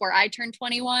them before I turned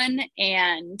 21.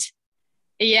 And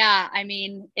yeah, I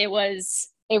mean, it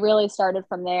really started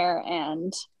from there,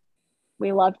 and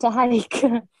we love to hike.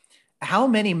 How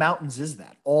many mountains is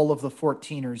that? All of the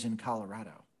 14ers in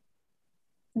Colorado?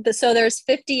 So there's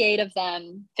 58 of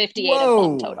them, 58 of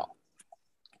them total.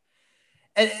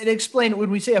 And explain, when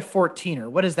we say a 14er,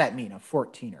 what does that mean, a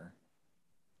 14er?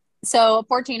 So a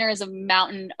 14er is a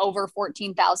mountain over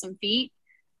 14,000 feet.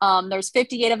 There's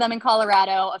 58 of them in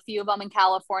Colorado, a few of them in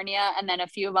California, and then a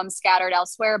few of them scattered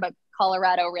elsewhere, but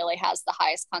Colorado really has the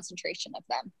highest concentration of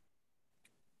them.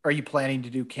 Are you planning to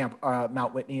do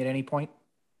Mount Whitney at any point?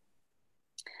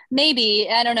 Maybe.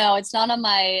 I don't know. It's not on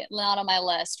my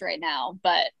list right now,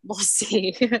 but we'll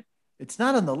see. It's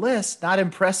not on the list. Not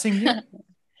impressing you?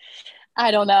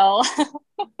 I don't know.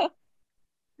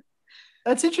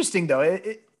 That's interesting, though.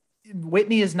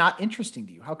 Whitney is not interesting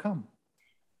to you. How come?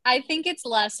 I think it's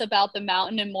less about the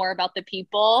mountain and more about the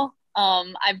people.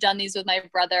 I've done these with my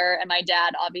brother and my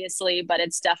dad, obviously, but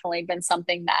it's definitely been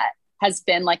something that has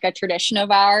been like a tradition of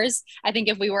ours. I think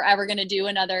if we were ever going to do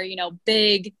another,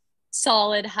 big,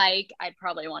 solid hike, I'd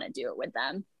probably want to do it with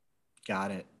them.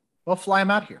 Got it. Well, fly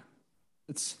them out here.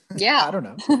 I don't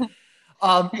know.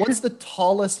 What's the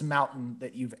tallest mountain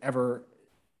that you've ever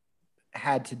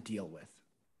had to deal with?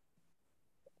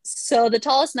 So the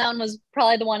tallest mountain was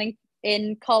probably the one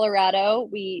in Colorado.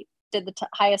 We did the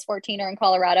highest 14er in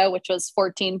Colorado, which was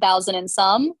 14,000 and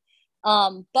some.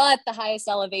 But the highest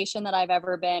elevation that I've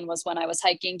ever been was when I was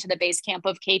hiking to the base camp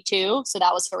of K2. So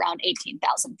that was around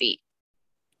 18,000 feet.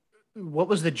 What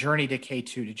was the journey to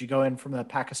K2? Did you go in from the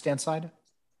Pakistan side?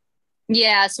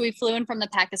 Yeah. So we flew in from the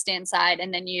Pakistan side,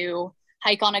 and then you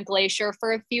hike on a glacier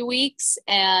for a few weeks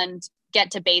and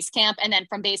get to base camp. And then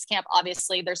from base camp,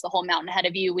 obviously there's the whole mountain ahead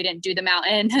of you. We didn't do the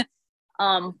mountain.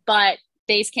 But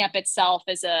base camp itself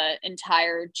is an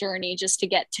entire journey just to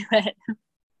get to it.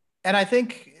 And I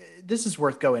think this is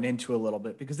worth going into a little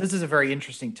bit, because this is a very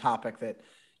interesting topic that,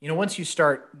 once you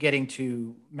start getting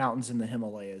to mountains in the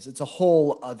Himalayas, it's a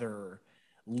whole other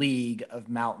league of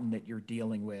mountain that you're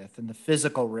dealing with. And the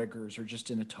physical rigors are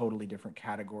just in a totally different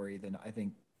category than I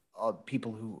think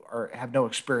people who have no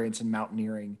experience in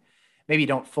mountaineering maybe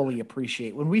don't fully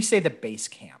appreciate. When we say the base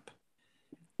camp,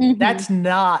 that's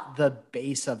not the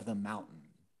base of the mountain,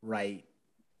 right?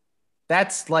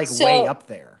 That's like way up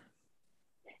there.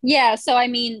 Yeah. So, I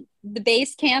mean, the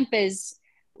base camp is,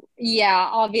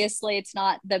 obviously it's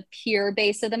not the pure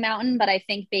base of the mountain, but I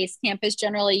think base camp is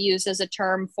generally used as a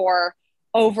term for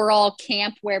overall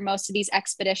camp where most of these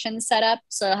expeditions set up.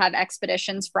 So they'll have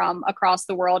expeditions from across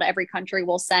the world. Every country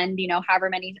will send, however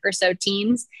many or so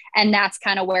teams. And that's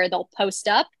kind of where they'll post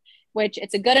up, which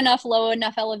it's a good enough, low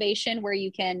enough elevation where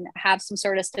you can have some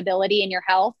sort of stability in your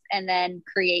health and then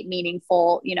create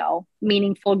meaningful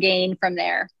gain from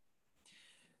there.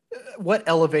 What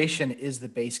elevation is the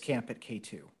base camp at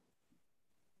K2?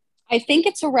 I think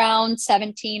it's around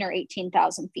 17 or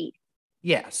 18,000 feet.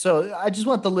 Yeah. So I just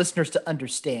want the listeners to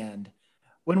understand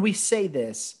when we say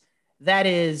this, that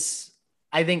is,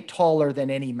 I think, taller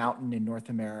than any mountain in North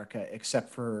America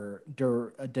except for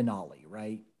Denali,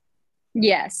 right?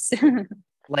 Yes.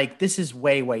 Like this is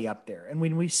way, way up there. And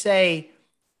when we say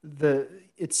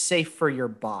it's safe for your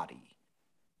body,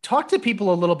 talk to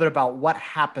people a little bit about what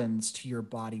happens to your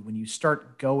body when you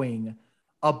start going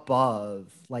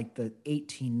above like the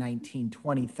 18, 19,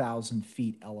 20,000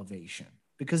 feet elevation,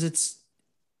 because it's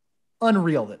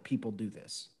unreal that people do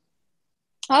this.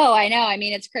 Oh, I know. I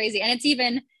mean, it's crazy. And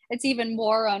it's even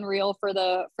more unreal for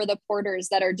the porters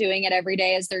that are doing it every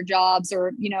day as their jobs,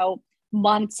 or,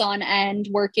 months on end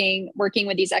working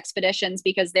with these expeditions,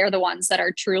 because they're the ones that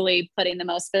are truly putting the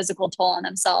most physical toll on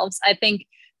themselves. I think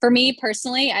for me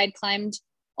personally, I'd climbed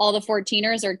all the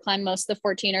 14ers, or climbed most of the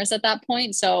 14ers at that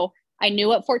point. So I knew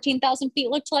what 14,000 feet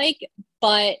looked like,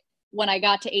 but when I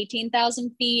got to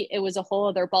 18,000 feet, it was a whole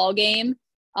other ball game.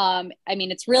 I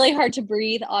mean, it's really hard to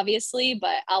breathe, obviously,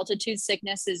 but altitude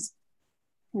sickness is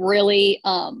really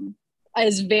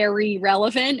is very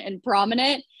relevant and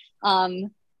prominent.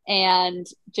 And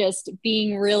just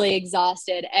being really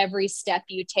exhausted every step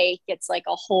you take, it's like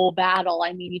a whole battle.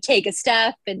 I mean, you take a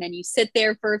step and then you sit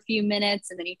there for a few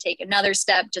minutes and then you take another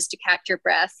step just to catch your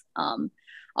breath.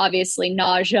 Obviously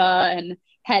nausea and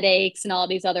headaches and all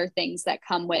these other things that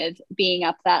come with being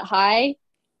up that high.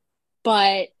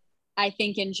 But I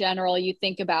think in general, you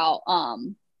think about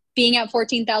being at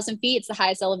 14,000 feet, it's the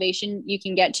highest elevation you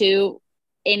can get to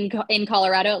in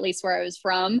Colorado, at least where I was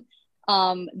from.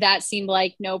 That seemed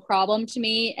like no problem to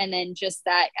me. And then just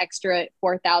that extra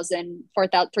 3,000,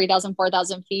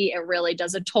 4,000 feet, it really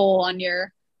does a toll on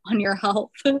your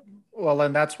health. Well,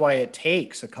 and that's why it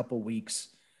takes a couple weeks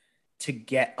to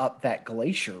get up that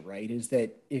glacier, right? Is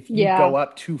that if you go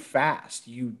up too fast,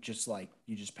 you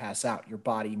just pass out. Your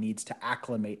body needs to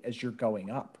acclimate as you're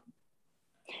going up.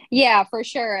 Yeah, for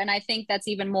sure. And I think that's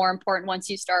even more important once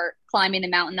you start climbing the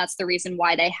mountain. That's the reason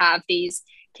why they have these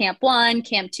Camp 1,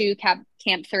 Camp 2, Camp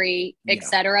 3,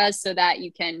 etc., so that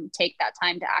you can take that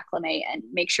time to acclimate and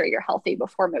make sure you're healthy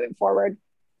before moving forward.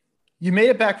 You made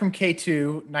it back from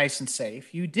K2 nice and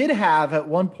safe. You did have at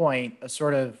one point a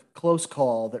sort of close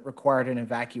call that required an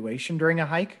evacuation during a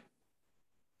hike.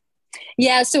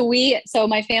 Yeah, so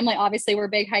my family, obviously we're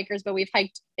big hikers, but we've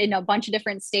hiked in a bunch of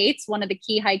different states. One of the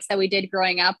key hikes that we did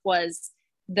growing up was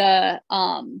the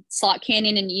Slot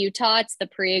Canyon in Utah. It's the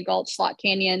Paria Gulch Slot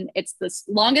Canyon. It's the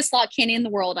longest slot canyon in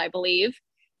the world, I believe.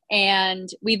 And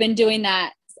we've been doing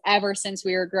that ever since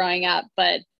we were growing up.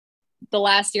 But the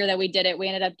last year that we did it, we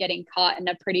ended up getting caught in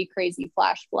a pretty crazy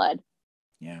flash flood.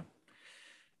 Yeah.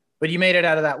 But you made it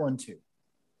out of that one too.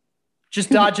 Just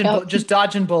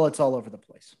dodging bullets all over the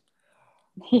place.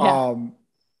 Yeah.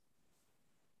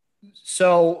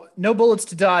 So no bullets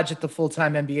to dodge at the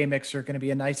Full-Time MBA Mixer. Going to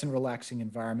be a nice and relaxing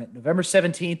environment. November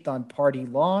 17th on Party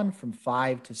Lawn from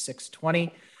 5 to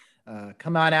 6:20.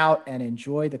 Come on out and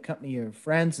enjoy the company of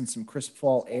friends and some crisp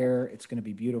fall air. It's going to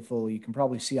be beautiful. You can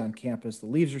probably see on campus the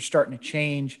leaves are starting to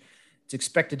change. It's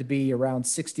expected to be around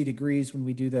 60 degrees when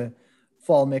we do the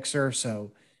fall mixer.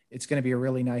 So it's going to be a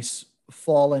really nice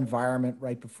fall environment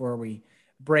right before we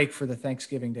break for the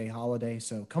Thanksgiving Day holiday.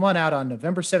 So come on out on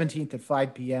November 17th at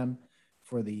 5 p.m.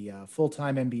 for the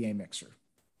Full-Time MBA Mixer.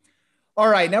 All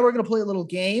right, now we're going to play a little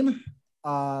game.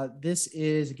 This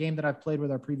is a game that I've played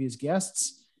with our previous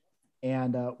guests.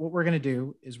 And what we're going to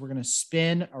do is we're going to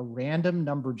spin a random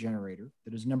number generator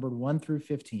that is numbered 1 through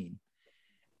 15.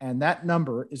 And that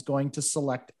number is going to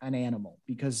select an animal,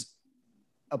 because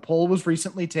a poll was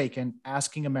recently taken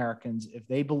asking Americans if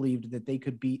they believed that they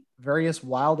could beat various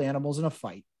wild animals in a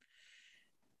fight.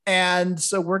 And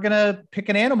so we're going to pick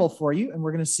an animal for you, and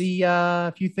we're going to see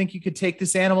if you think you could take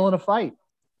this animal in a fight.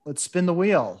 Let's spin the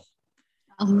wheel.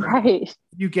 All right.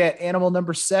 You get animal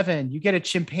number 7. You get a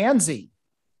chimpanzee.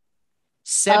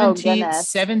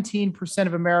 17%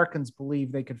 of Americans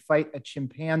believe they could fight a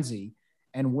chimpanzee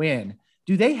and win.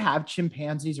 Do they have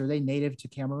chimpanzees? Are they native to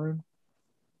Cameroon?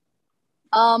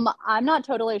 I'm not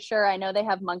totally sure. I know they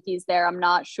have monkeys there. I'm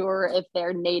not sure if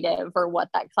they're native or what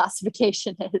that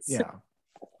classification is.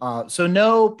 Yeah. So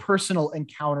no personal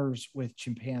encounters with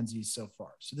chimpanzees so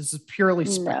far. So this is purely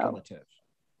speculative.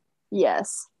 No.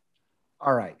 Yes.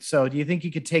 All right. So do you think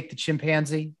you could take the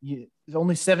chimpanzee?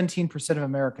 Only 17% of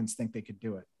Americans think they could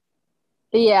do it.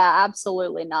 Yeah,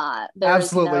 absolutely not. There's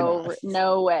Absolutely not.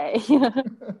 no way.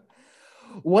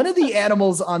 One of the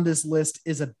animals on this list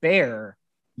is a bear.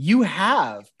 You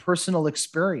have personal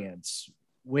experience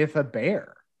with a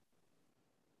bear.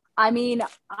 I mean,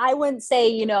 I wouldn't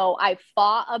say, I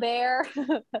fought a bear,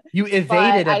 You but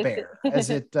evaded a bear as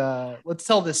it, let's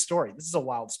tell this story. This is a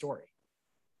wild story.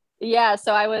 yeah.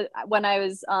 So when I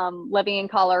was living in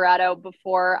Colorado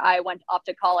before I went off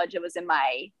to college, it was in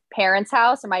my parents'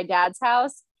 house or my dad's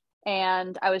house.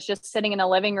 And I was just sitting in a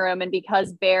living room. And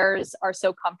because bears are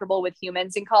so comfortable with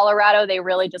humans in Colorado, they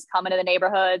really just come into the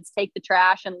neighborhoods, take the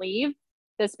trash, and leave.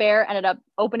 This bear ended up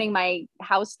opening my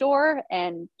house door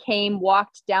and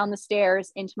walked down the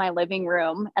stairs into my living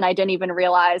room. And I didn't even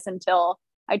realize until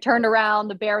I turned around,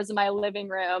 the bear was in my living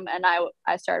room, and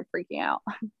I started freaking out.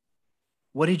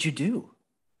 What did you do?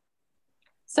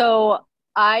 So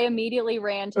I immediately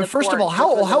ran to the First of all, porch,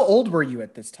 which was how old were you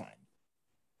at this time?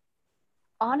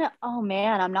 oh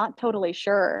man, I'm not totally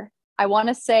sure. I want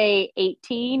to say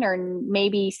 18 or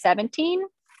maybe 17.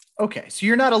 Okay, so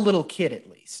you're not a little kid at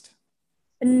least.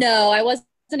 No, I wasn't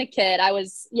a kid. I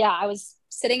was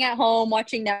sitting at home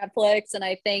watching Netflix, and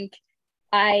I think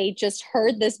I just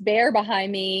heard this bear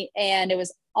behind me, and it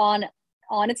was on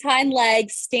its hind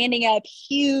legs, standing up,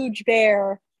 huge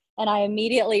bear. And I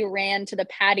immediately ran to the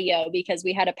patio because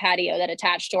we had a patio that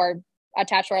attached to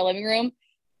our living room,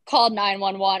 called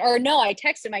 911. Or no, I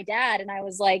texted my dad and I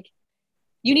was like,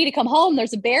 you need to come home.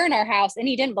 There's a bear in our house. And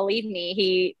he didn't believe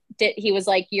me. He was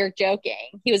like, you're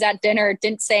joking. He was at dinner,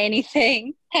 didn't say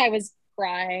anything. I was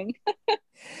crying.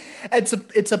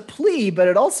 It's a plea, but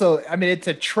it also, I mean, it's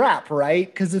a trap, right?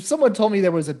 Because if someone told me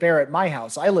there was a bear at my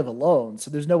house, I live alone, so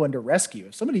there's no one to rescue.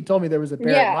 If somebody told me there was a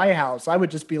bear at Yeah. my house, I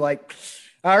would just be like,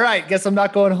 all right, guess I'm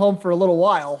not going home for a little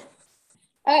while.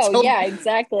 Oh, So, yeah,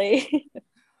 exactly.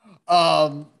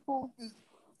 um,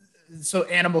 so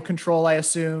animal control, I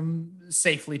assume,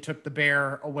 safely took the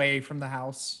bear away from the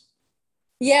house.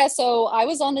 Yeah, so I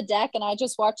was on the deck and I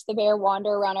just watched the bear wander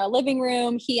around our living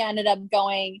room. He ended up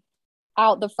going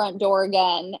out the front door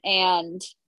again and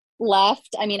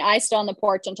left. I mean, I stayed on the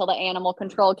porch until the animal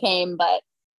control came, but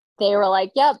they were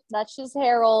like, "Yep, that's just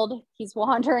Harold. He's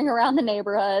wandering around the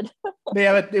neighborhood."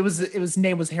 Yeah, but it was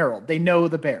name was Harold. They know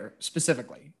the bear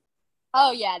specifically.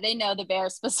 Oh yeah, they know the bear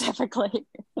specifically.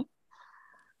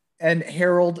 And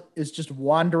Harold is just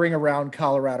wandering around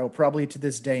Colorado, probably to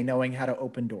this day, knowing how to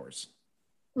open doors.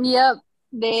 Yep,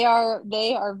 they are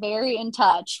very in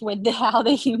touch with how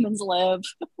the humans live.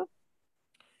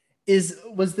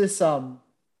 Was this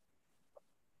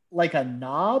like a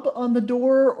knob on the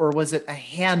door, or was it a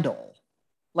handle?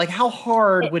 Like how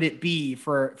hard It, would it be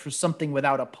for something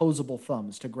without opposable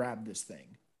thumbs to grab this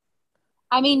thing?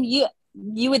 I mean,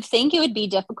 you would think it would be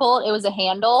difficult. It was a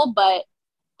handle, but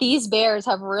these bears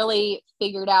have really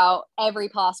figured out every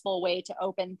possible way to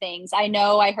open things. I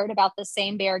know I heard about the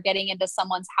same bear getting into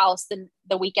someone's house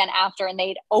the weekend after, and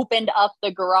they'd opened up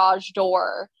the garage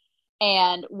door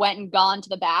and went and gone to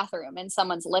the bathroom in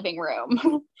someone's living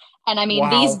room. And I mean,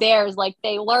 these Wow. bears, like,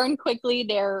 they learn quickly.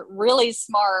 They're really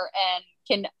smart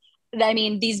and I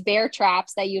mean, these bear,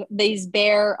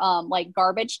 like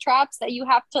garbage traps that you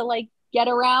have to like get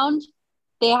around,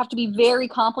 they have to be very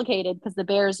complicated because the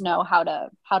bears know how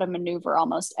to maneuver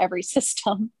almost every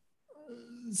system.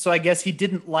 So I guess he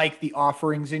didn't like the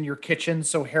offerings in your kitchen,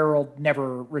 so Harold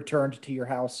never returned to your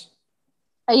house.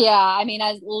 Yeah, I mean,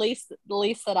 at least the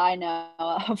least that I know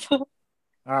of.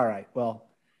 All right. Well,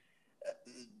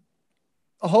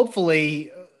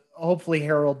 hopefully hopefully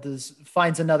Harold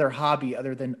finds another hobby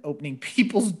other than opening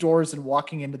people's doors and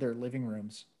walking into their living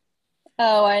rooms.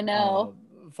 Oh, I Uh, know.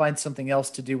 find something else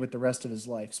to do with the rest of his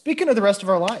life. Speaking of the rest of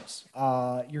our lives,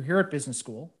 you're here at business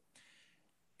school,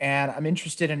 and I'm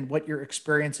interested in what your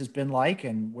experience has been like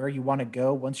and where you want to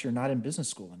go once you're not in business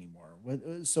school anymore.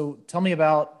 So tell me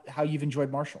about how you've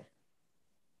enjoyed Marshall.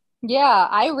 Yeah,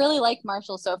 I really like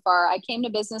Marshall so far. I came to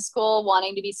business school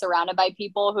wanting to be surrounded by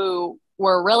people who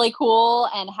were really cool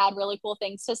and had really cool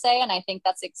things to say. And I think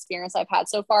that's the experience I've had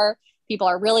so far. People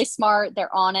are really smart,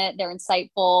 they're on it, they're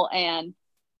insightful, and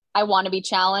I want to be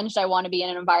challenged. I want to be in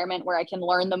an environment where I can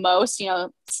learn the most,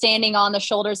 standing on the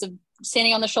shoulders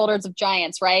of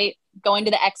giants, right? Going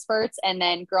to the experts and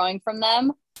then growing from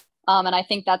them. And I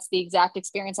think that's the exact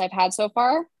experience I've had so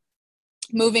far.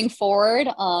 Moving forward,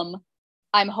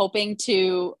 I'm hoping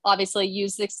to obviously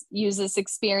use this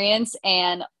experience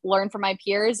and learn from my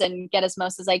peers and get as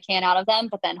most as I can out of them,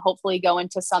 but then hopefully go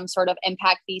into some sort of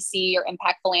impact VC or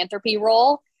impact philanthropy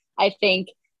role. I think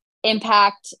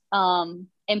impact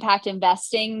impact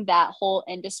investing, that whole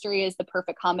industry is the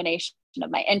perfect combination of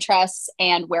my interests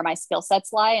and where my skill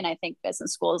sets lie. And I think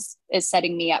business schools is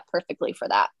setting me up perfectly for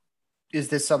that. Is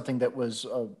this something that was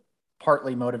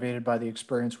partly motivated by the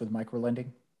experience with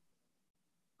microlending?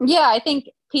 Yeah, I think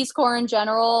Peace Corps in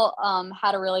general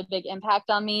had a really big impact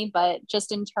on me, but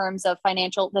just in terms of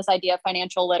this idea of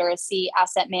financial literacy,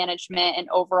 asset management, and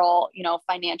overall,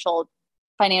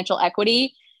 financial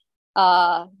equity,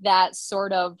 that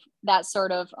sort of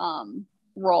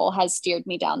role has steered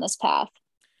me down this path.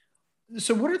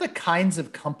 So, what are the kinds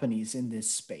of companies in this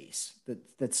space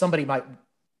that somebody might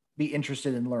be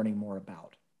interested in learning more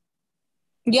about?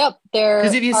 Yep,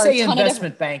 Because there if you are a say ton of different.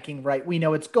 investment banking, right, we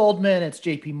know it's Goldman, it's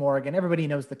JP Morgan, everybody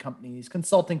knows the companies,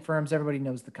 consulting firms, everybody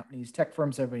knows the companies, tech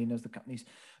firms, everybody knows the companies.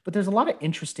 But there's a lot of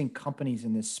interesting companies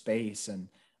in this space. And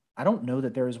I don't know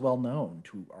that they're as well known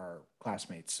to our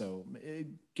classmates. So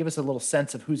give us a little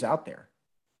sense of who's out there.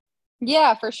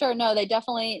 Yeah, for sure. No, they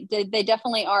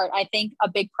definitely are. I think a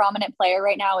big prominent player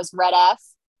right now is Red F.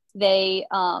 They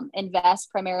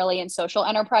invest primarily in social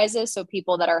enterprises, so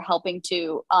people that are helping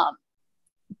to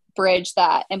bridge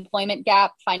that employment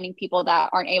gap, finding people that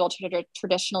aren't able to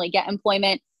traditionally get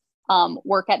employment,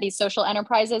 work at these social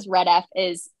enterprises. Red F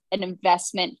is an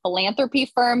investment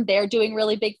philanthropy firm. They're doing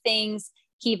really big things.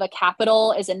 Kiva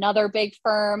Capital is another big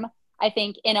firm. I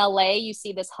think in LA, you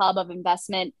see this hub of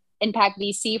investment impact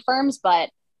VC firms, but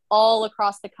all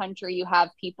across the country, you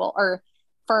have people or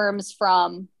firms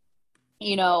from,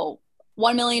 $1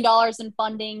 million in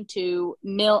funding to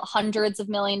hundreds of $1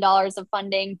 million of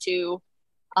funding to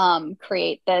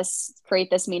create this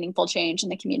meaningful change in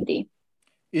the community.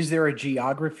 Is there a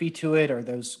geography to it? Are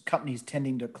those companies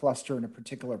tending to cluster in a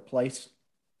particular place?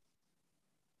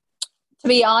 To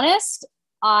be honest,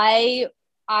 I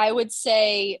would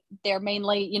say they're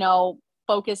mainly,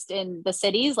 focused in the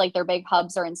cities, like their big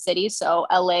hubs are in cities. So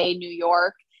LA, New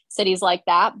York, cities like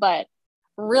that. But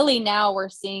really now we're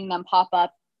seeing them pop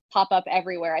up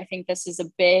everywhere. I think this is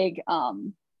a big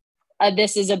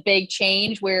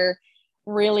change. We're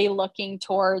really looking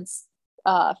towards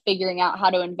figuring out how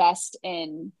to invest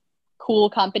in cool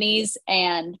companies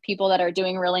and people that are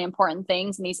doing really important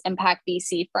things. And these impact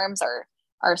VC firms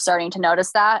are starting to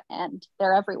notice that, and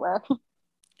they're everywhere.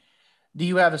 Do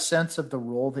you have a sense of the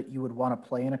role that you would want to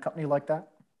play in a company like that?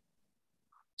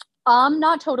 I'm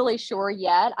not totally sure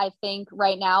yet. I think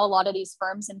right now, a lot of these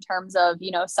firms, in terms of,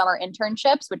 summer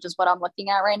internships, which is what I'm looking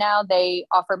at right now, they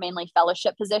offer mainly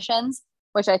fellowship positions,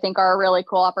 which I think are a really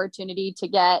cool opportunity to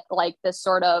get like this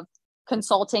sort of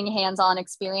consulting hands-on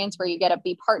experience where you get to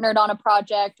be partnered on a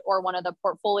project or one of the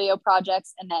portfolio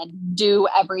projects and then do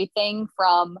everything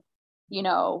from,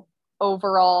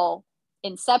 overall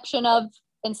inception of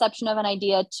an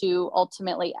idea to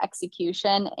ultimately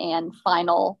execution and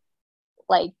final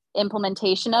like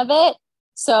implementation of it.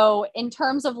 So in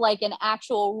terms of like an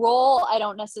actual role, I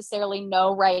don't necessarily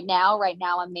know right now. Right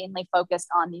now, I'm mainly focused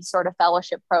on these sort of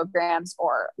fellowship programs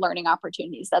or learning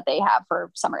opportunities that they have for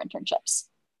summer internships.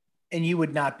 And you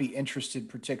would not be interested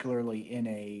particularly in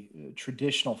a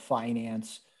traditional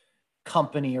finance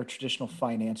company or traditional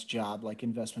finance job like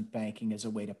investment banking as a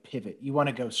way to pivot. You want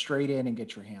to go straight in and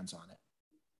get your hands on it.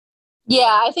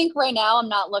 Yeah, I think right now I'm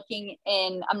not looking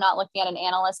at an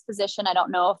analyst position. I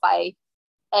don't know if I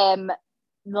am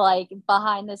like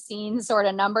behind the scenes sort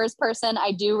of numbers person.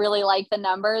 I do really like the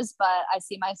numbers, but I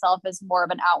see myself as more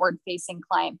of an outward facing,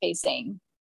 client facing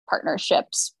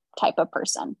partnerships type of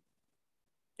person.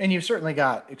 And you've certainly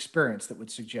got experience that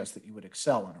would suggest that you would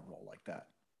excel in a role like that.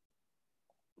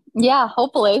 Yeah,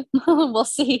 hopefully. We'll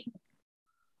see.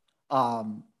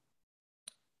 Um,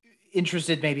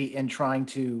 Interested maybe in trying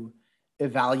to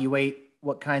evaluate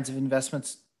what kinds of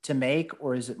investments to make,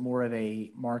 or is it more of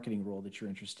a marketing role that you're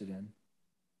interested in?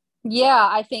 Yeah,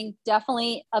 I think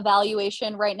definitely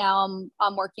evaluation. Right now,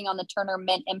 I'm working on the Turner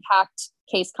Mint Impact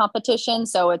case competition.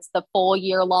 So it's the full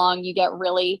year long. You get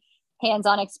really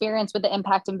hands-on experience with the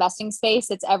impact investing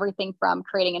space. It's everything from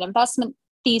creating an investment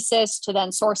thesis to then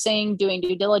sourcing, doing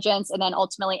due diligence, and then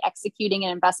ultimately executing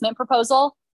an investment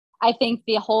proposal. I think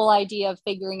the whole idea of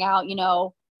figuring out,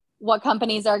 what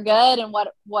companies are good and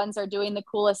what ones are doing the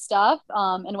coolest stuff,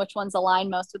 and which ones align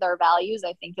most with our values,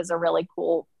 I think is a really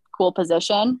cool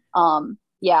position.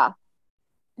 Yeah.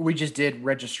 We just did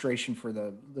registration for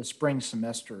the spring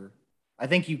semester. I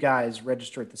think you guys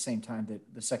register at the same time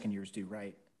that the second years do,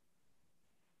 right?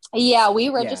 Yeah, we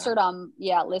registered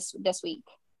Yeah. this week.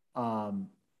 Um,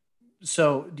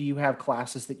 so do you have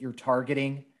classes that you're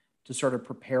targeting to sort of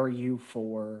prepare you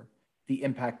for the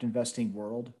impact investing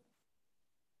world?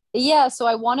 Yeah, so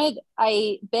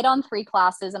I bid on 3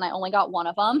 classes and I only got one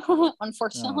of them, Oh,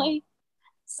 unfortunately.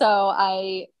 So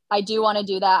I do want to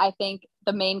do that. I think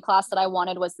the main class that I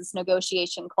wanted was this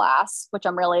negotiation class, which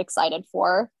I'm really excited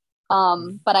for.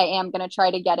 But I am going to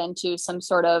try to get into some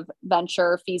sort of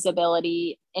venture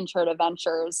feasibility, intro to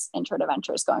ventures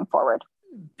going forward.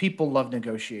 People love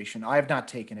negotiation. I have not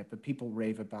taken it, but people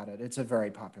rave about it. It's a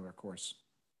very popular course.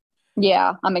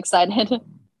 Yeah, I'm excited.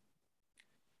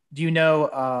 Do you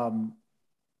know,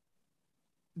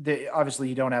 obviously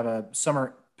you don't have a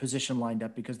summer position lined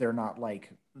up because they're not like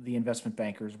the investment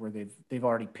bankers where they've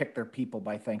already picked their people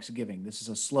by Thanksgiving. This is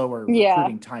a slower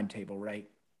recruiting timetable, right?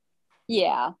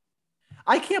 Yeah.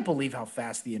 I can't believe how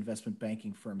fast the investment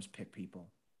banking firms pick people.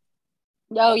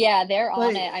 Oh yeah, they're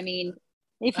on it. I mean,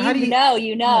 if you know,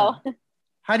 you know. Yeah.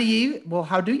 How do you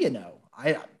know?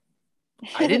 I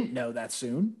didn't know that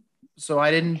soon, so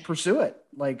I didn't pursue it.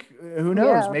 Like, who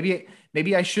knows? Yeah.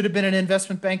 Maybe I should have been an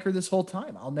investment banker this whole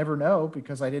time. I'll never know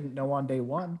because I didn't know on day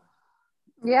one.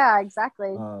 Yeah,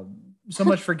 exactly. So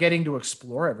much for getting to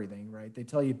explore everything, right? They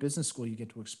tell you business school, you get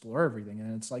to explore everything.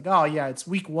 And it's like, oh yeah, it's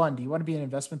week 1. Do you want to be an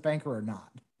investment banker or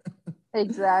not?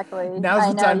 Exactly.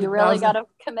 Now's the time. You really got to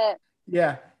commit.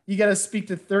 Yeah. You got to speak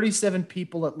to 37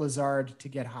 people at Lazard to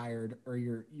get hired, or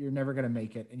you're never going to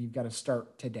make it. And you've got to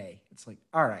start today. It's like,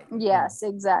 all right. Yes,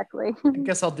 exactly. I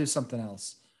guess I'll do something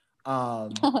else.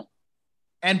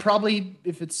 And probably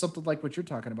if it's something like what you're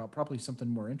talking about, probably something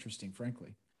more interesting,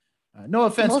 frankly. No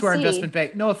offense to our investment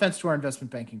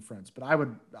banking friends, but I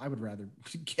would rather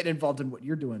get involved in what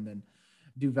you're doing than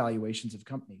do valuations of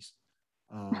companies.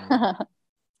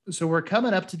 So we're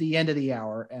coming up to the end of the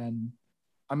hour, and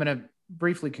I'm going to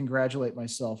briefly congratulate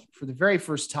myself for the very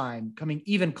first time coming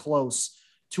even close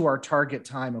to our target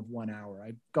time of 1 hour.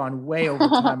 I've gone way over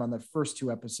time on the first 2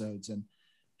 episodes and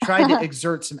tried to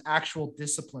exert some actual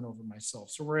discipline over myself.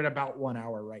 So we're at about 1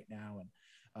 hour right now.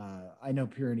 And I know,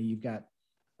 Pirani, you've got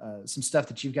some stuff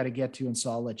that you've got to get to, and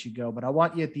so I'll let you go. But I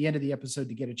want you at the end of the episode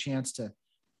to get a chance to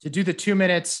do the 2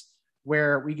 minutes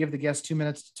where we give the guests 2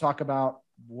 minutes to talk about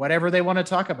whatever they want to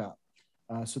talk about.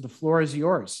 So the floor is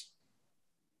yours.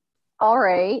 All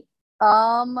right.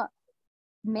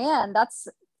 Man, that's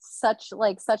such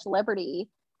liberty.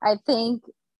 I think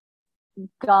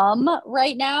gum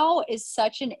right now is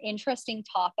such an interesting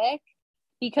topic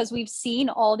because we've seen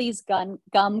all these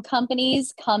gum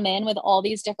companies come in with all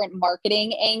these different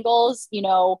marketing angles, you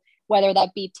know, whether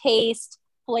that be taste,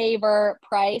 flavor,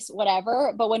 price,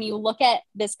 whatever. But when you look at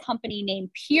this company named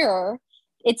Pure,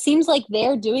 it seems like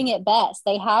they're doing it best.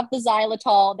 They have the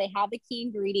xylitol, they have the key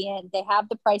ingredient, they have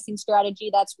the pricing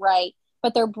strategy that's right,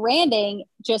 but their branding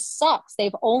just sucks.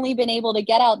 They've only been able to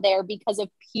get out there because of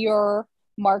pure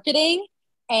marketing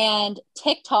and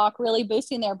TikTok really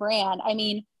boosting their brand. I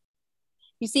mean,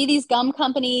 you see these gum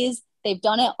companies, they've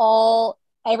done it all,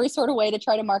 every sort of way to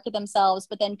try to market themselves,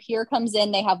 but then Pure comes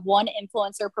in, they have one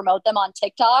influencer promote them on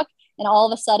TikTok, and all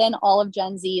of a sudden, all of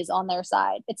Gen Z is on their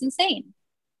side. It's insane.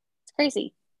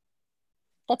 Crazy.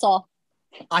 That's all.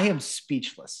 I am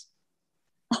speechless.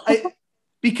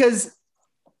 Because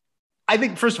I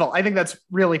think, first of all, I think that's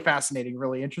really fascinating,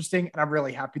 really interesting. And I'm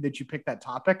really happy that you picked that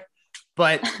topic.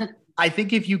 But I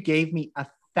think if you gave me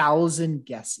 1,000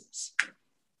 guesses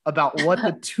about what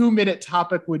the 2-minute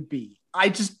topic would be, I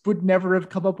just would never have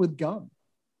come up with gum.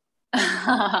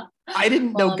 I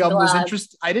didn't know gum was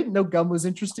interesting. I didn't know gum was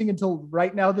interesting until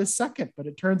right now, this second, but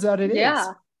it turns out it is.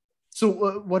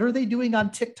 So what are they doing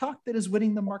on TikTok that is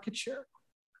winning the market share?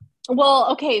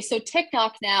 Well, okay. So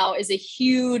TikTok now is a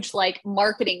huge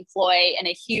marketing ploy and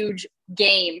a huge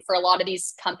game for a lot of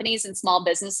these companies and small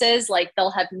businesses. Like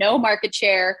they'll have no market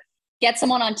share, get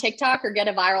someone on TikTok or get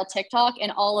a viral TikTok,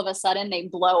 and all of a sudden they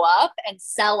blow up and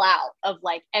sell out of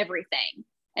everything.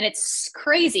 And it's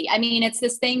crazy. I mean, it's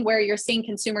this thing where you're seeing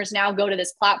consumers now go to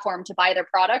this platform to buy their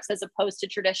products as opposed to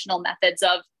traditional methods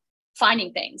of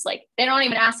finding things. Like they're not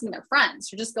even asking their friends,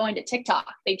 they're just going to TikTok.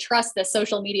 They trust the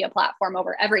social media platform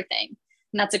over everything.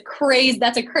 And that's a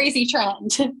crazy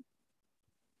trend.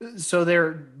 So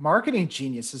they're marketing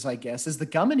geniuses, I guess. Is the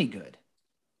gum any good?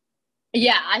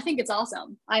 Yeah, I think it's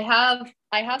awesome. I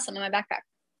have some in my backpack.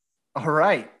 All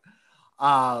right.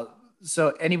 So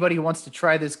anybody who wants to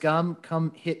try this gum,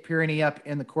 come hit Pirani up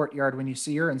in the courtyard when you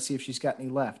see her and see if she's got any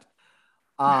left.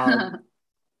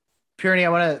 Pirani, I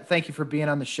want to thank you for being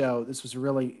on the show. This was a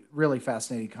really, really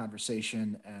fascinating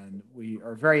conversation, and we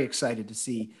are very excited to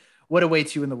see what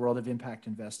awaits you in the world of impact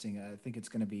investing. I think it's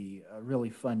going to be a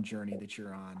really fun journey that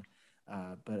you're on,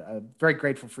 but I'm very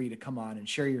grateful for you to come on and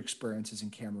share your experiences in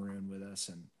Cameroon with us,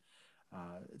 and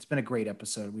it's been a great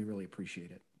episode. We really appreciate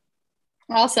it.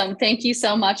 Awesome. Thank you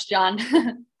so much, John.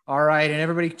 All right, and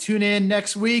everybody tune in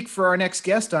next week for our next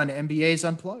guest on MBA's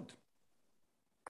Unplugged.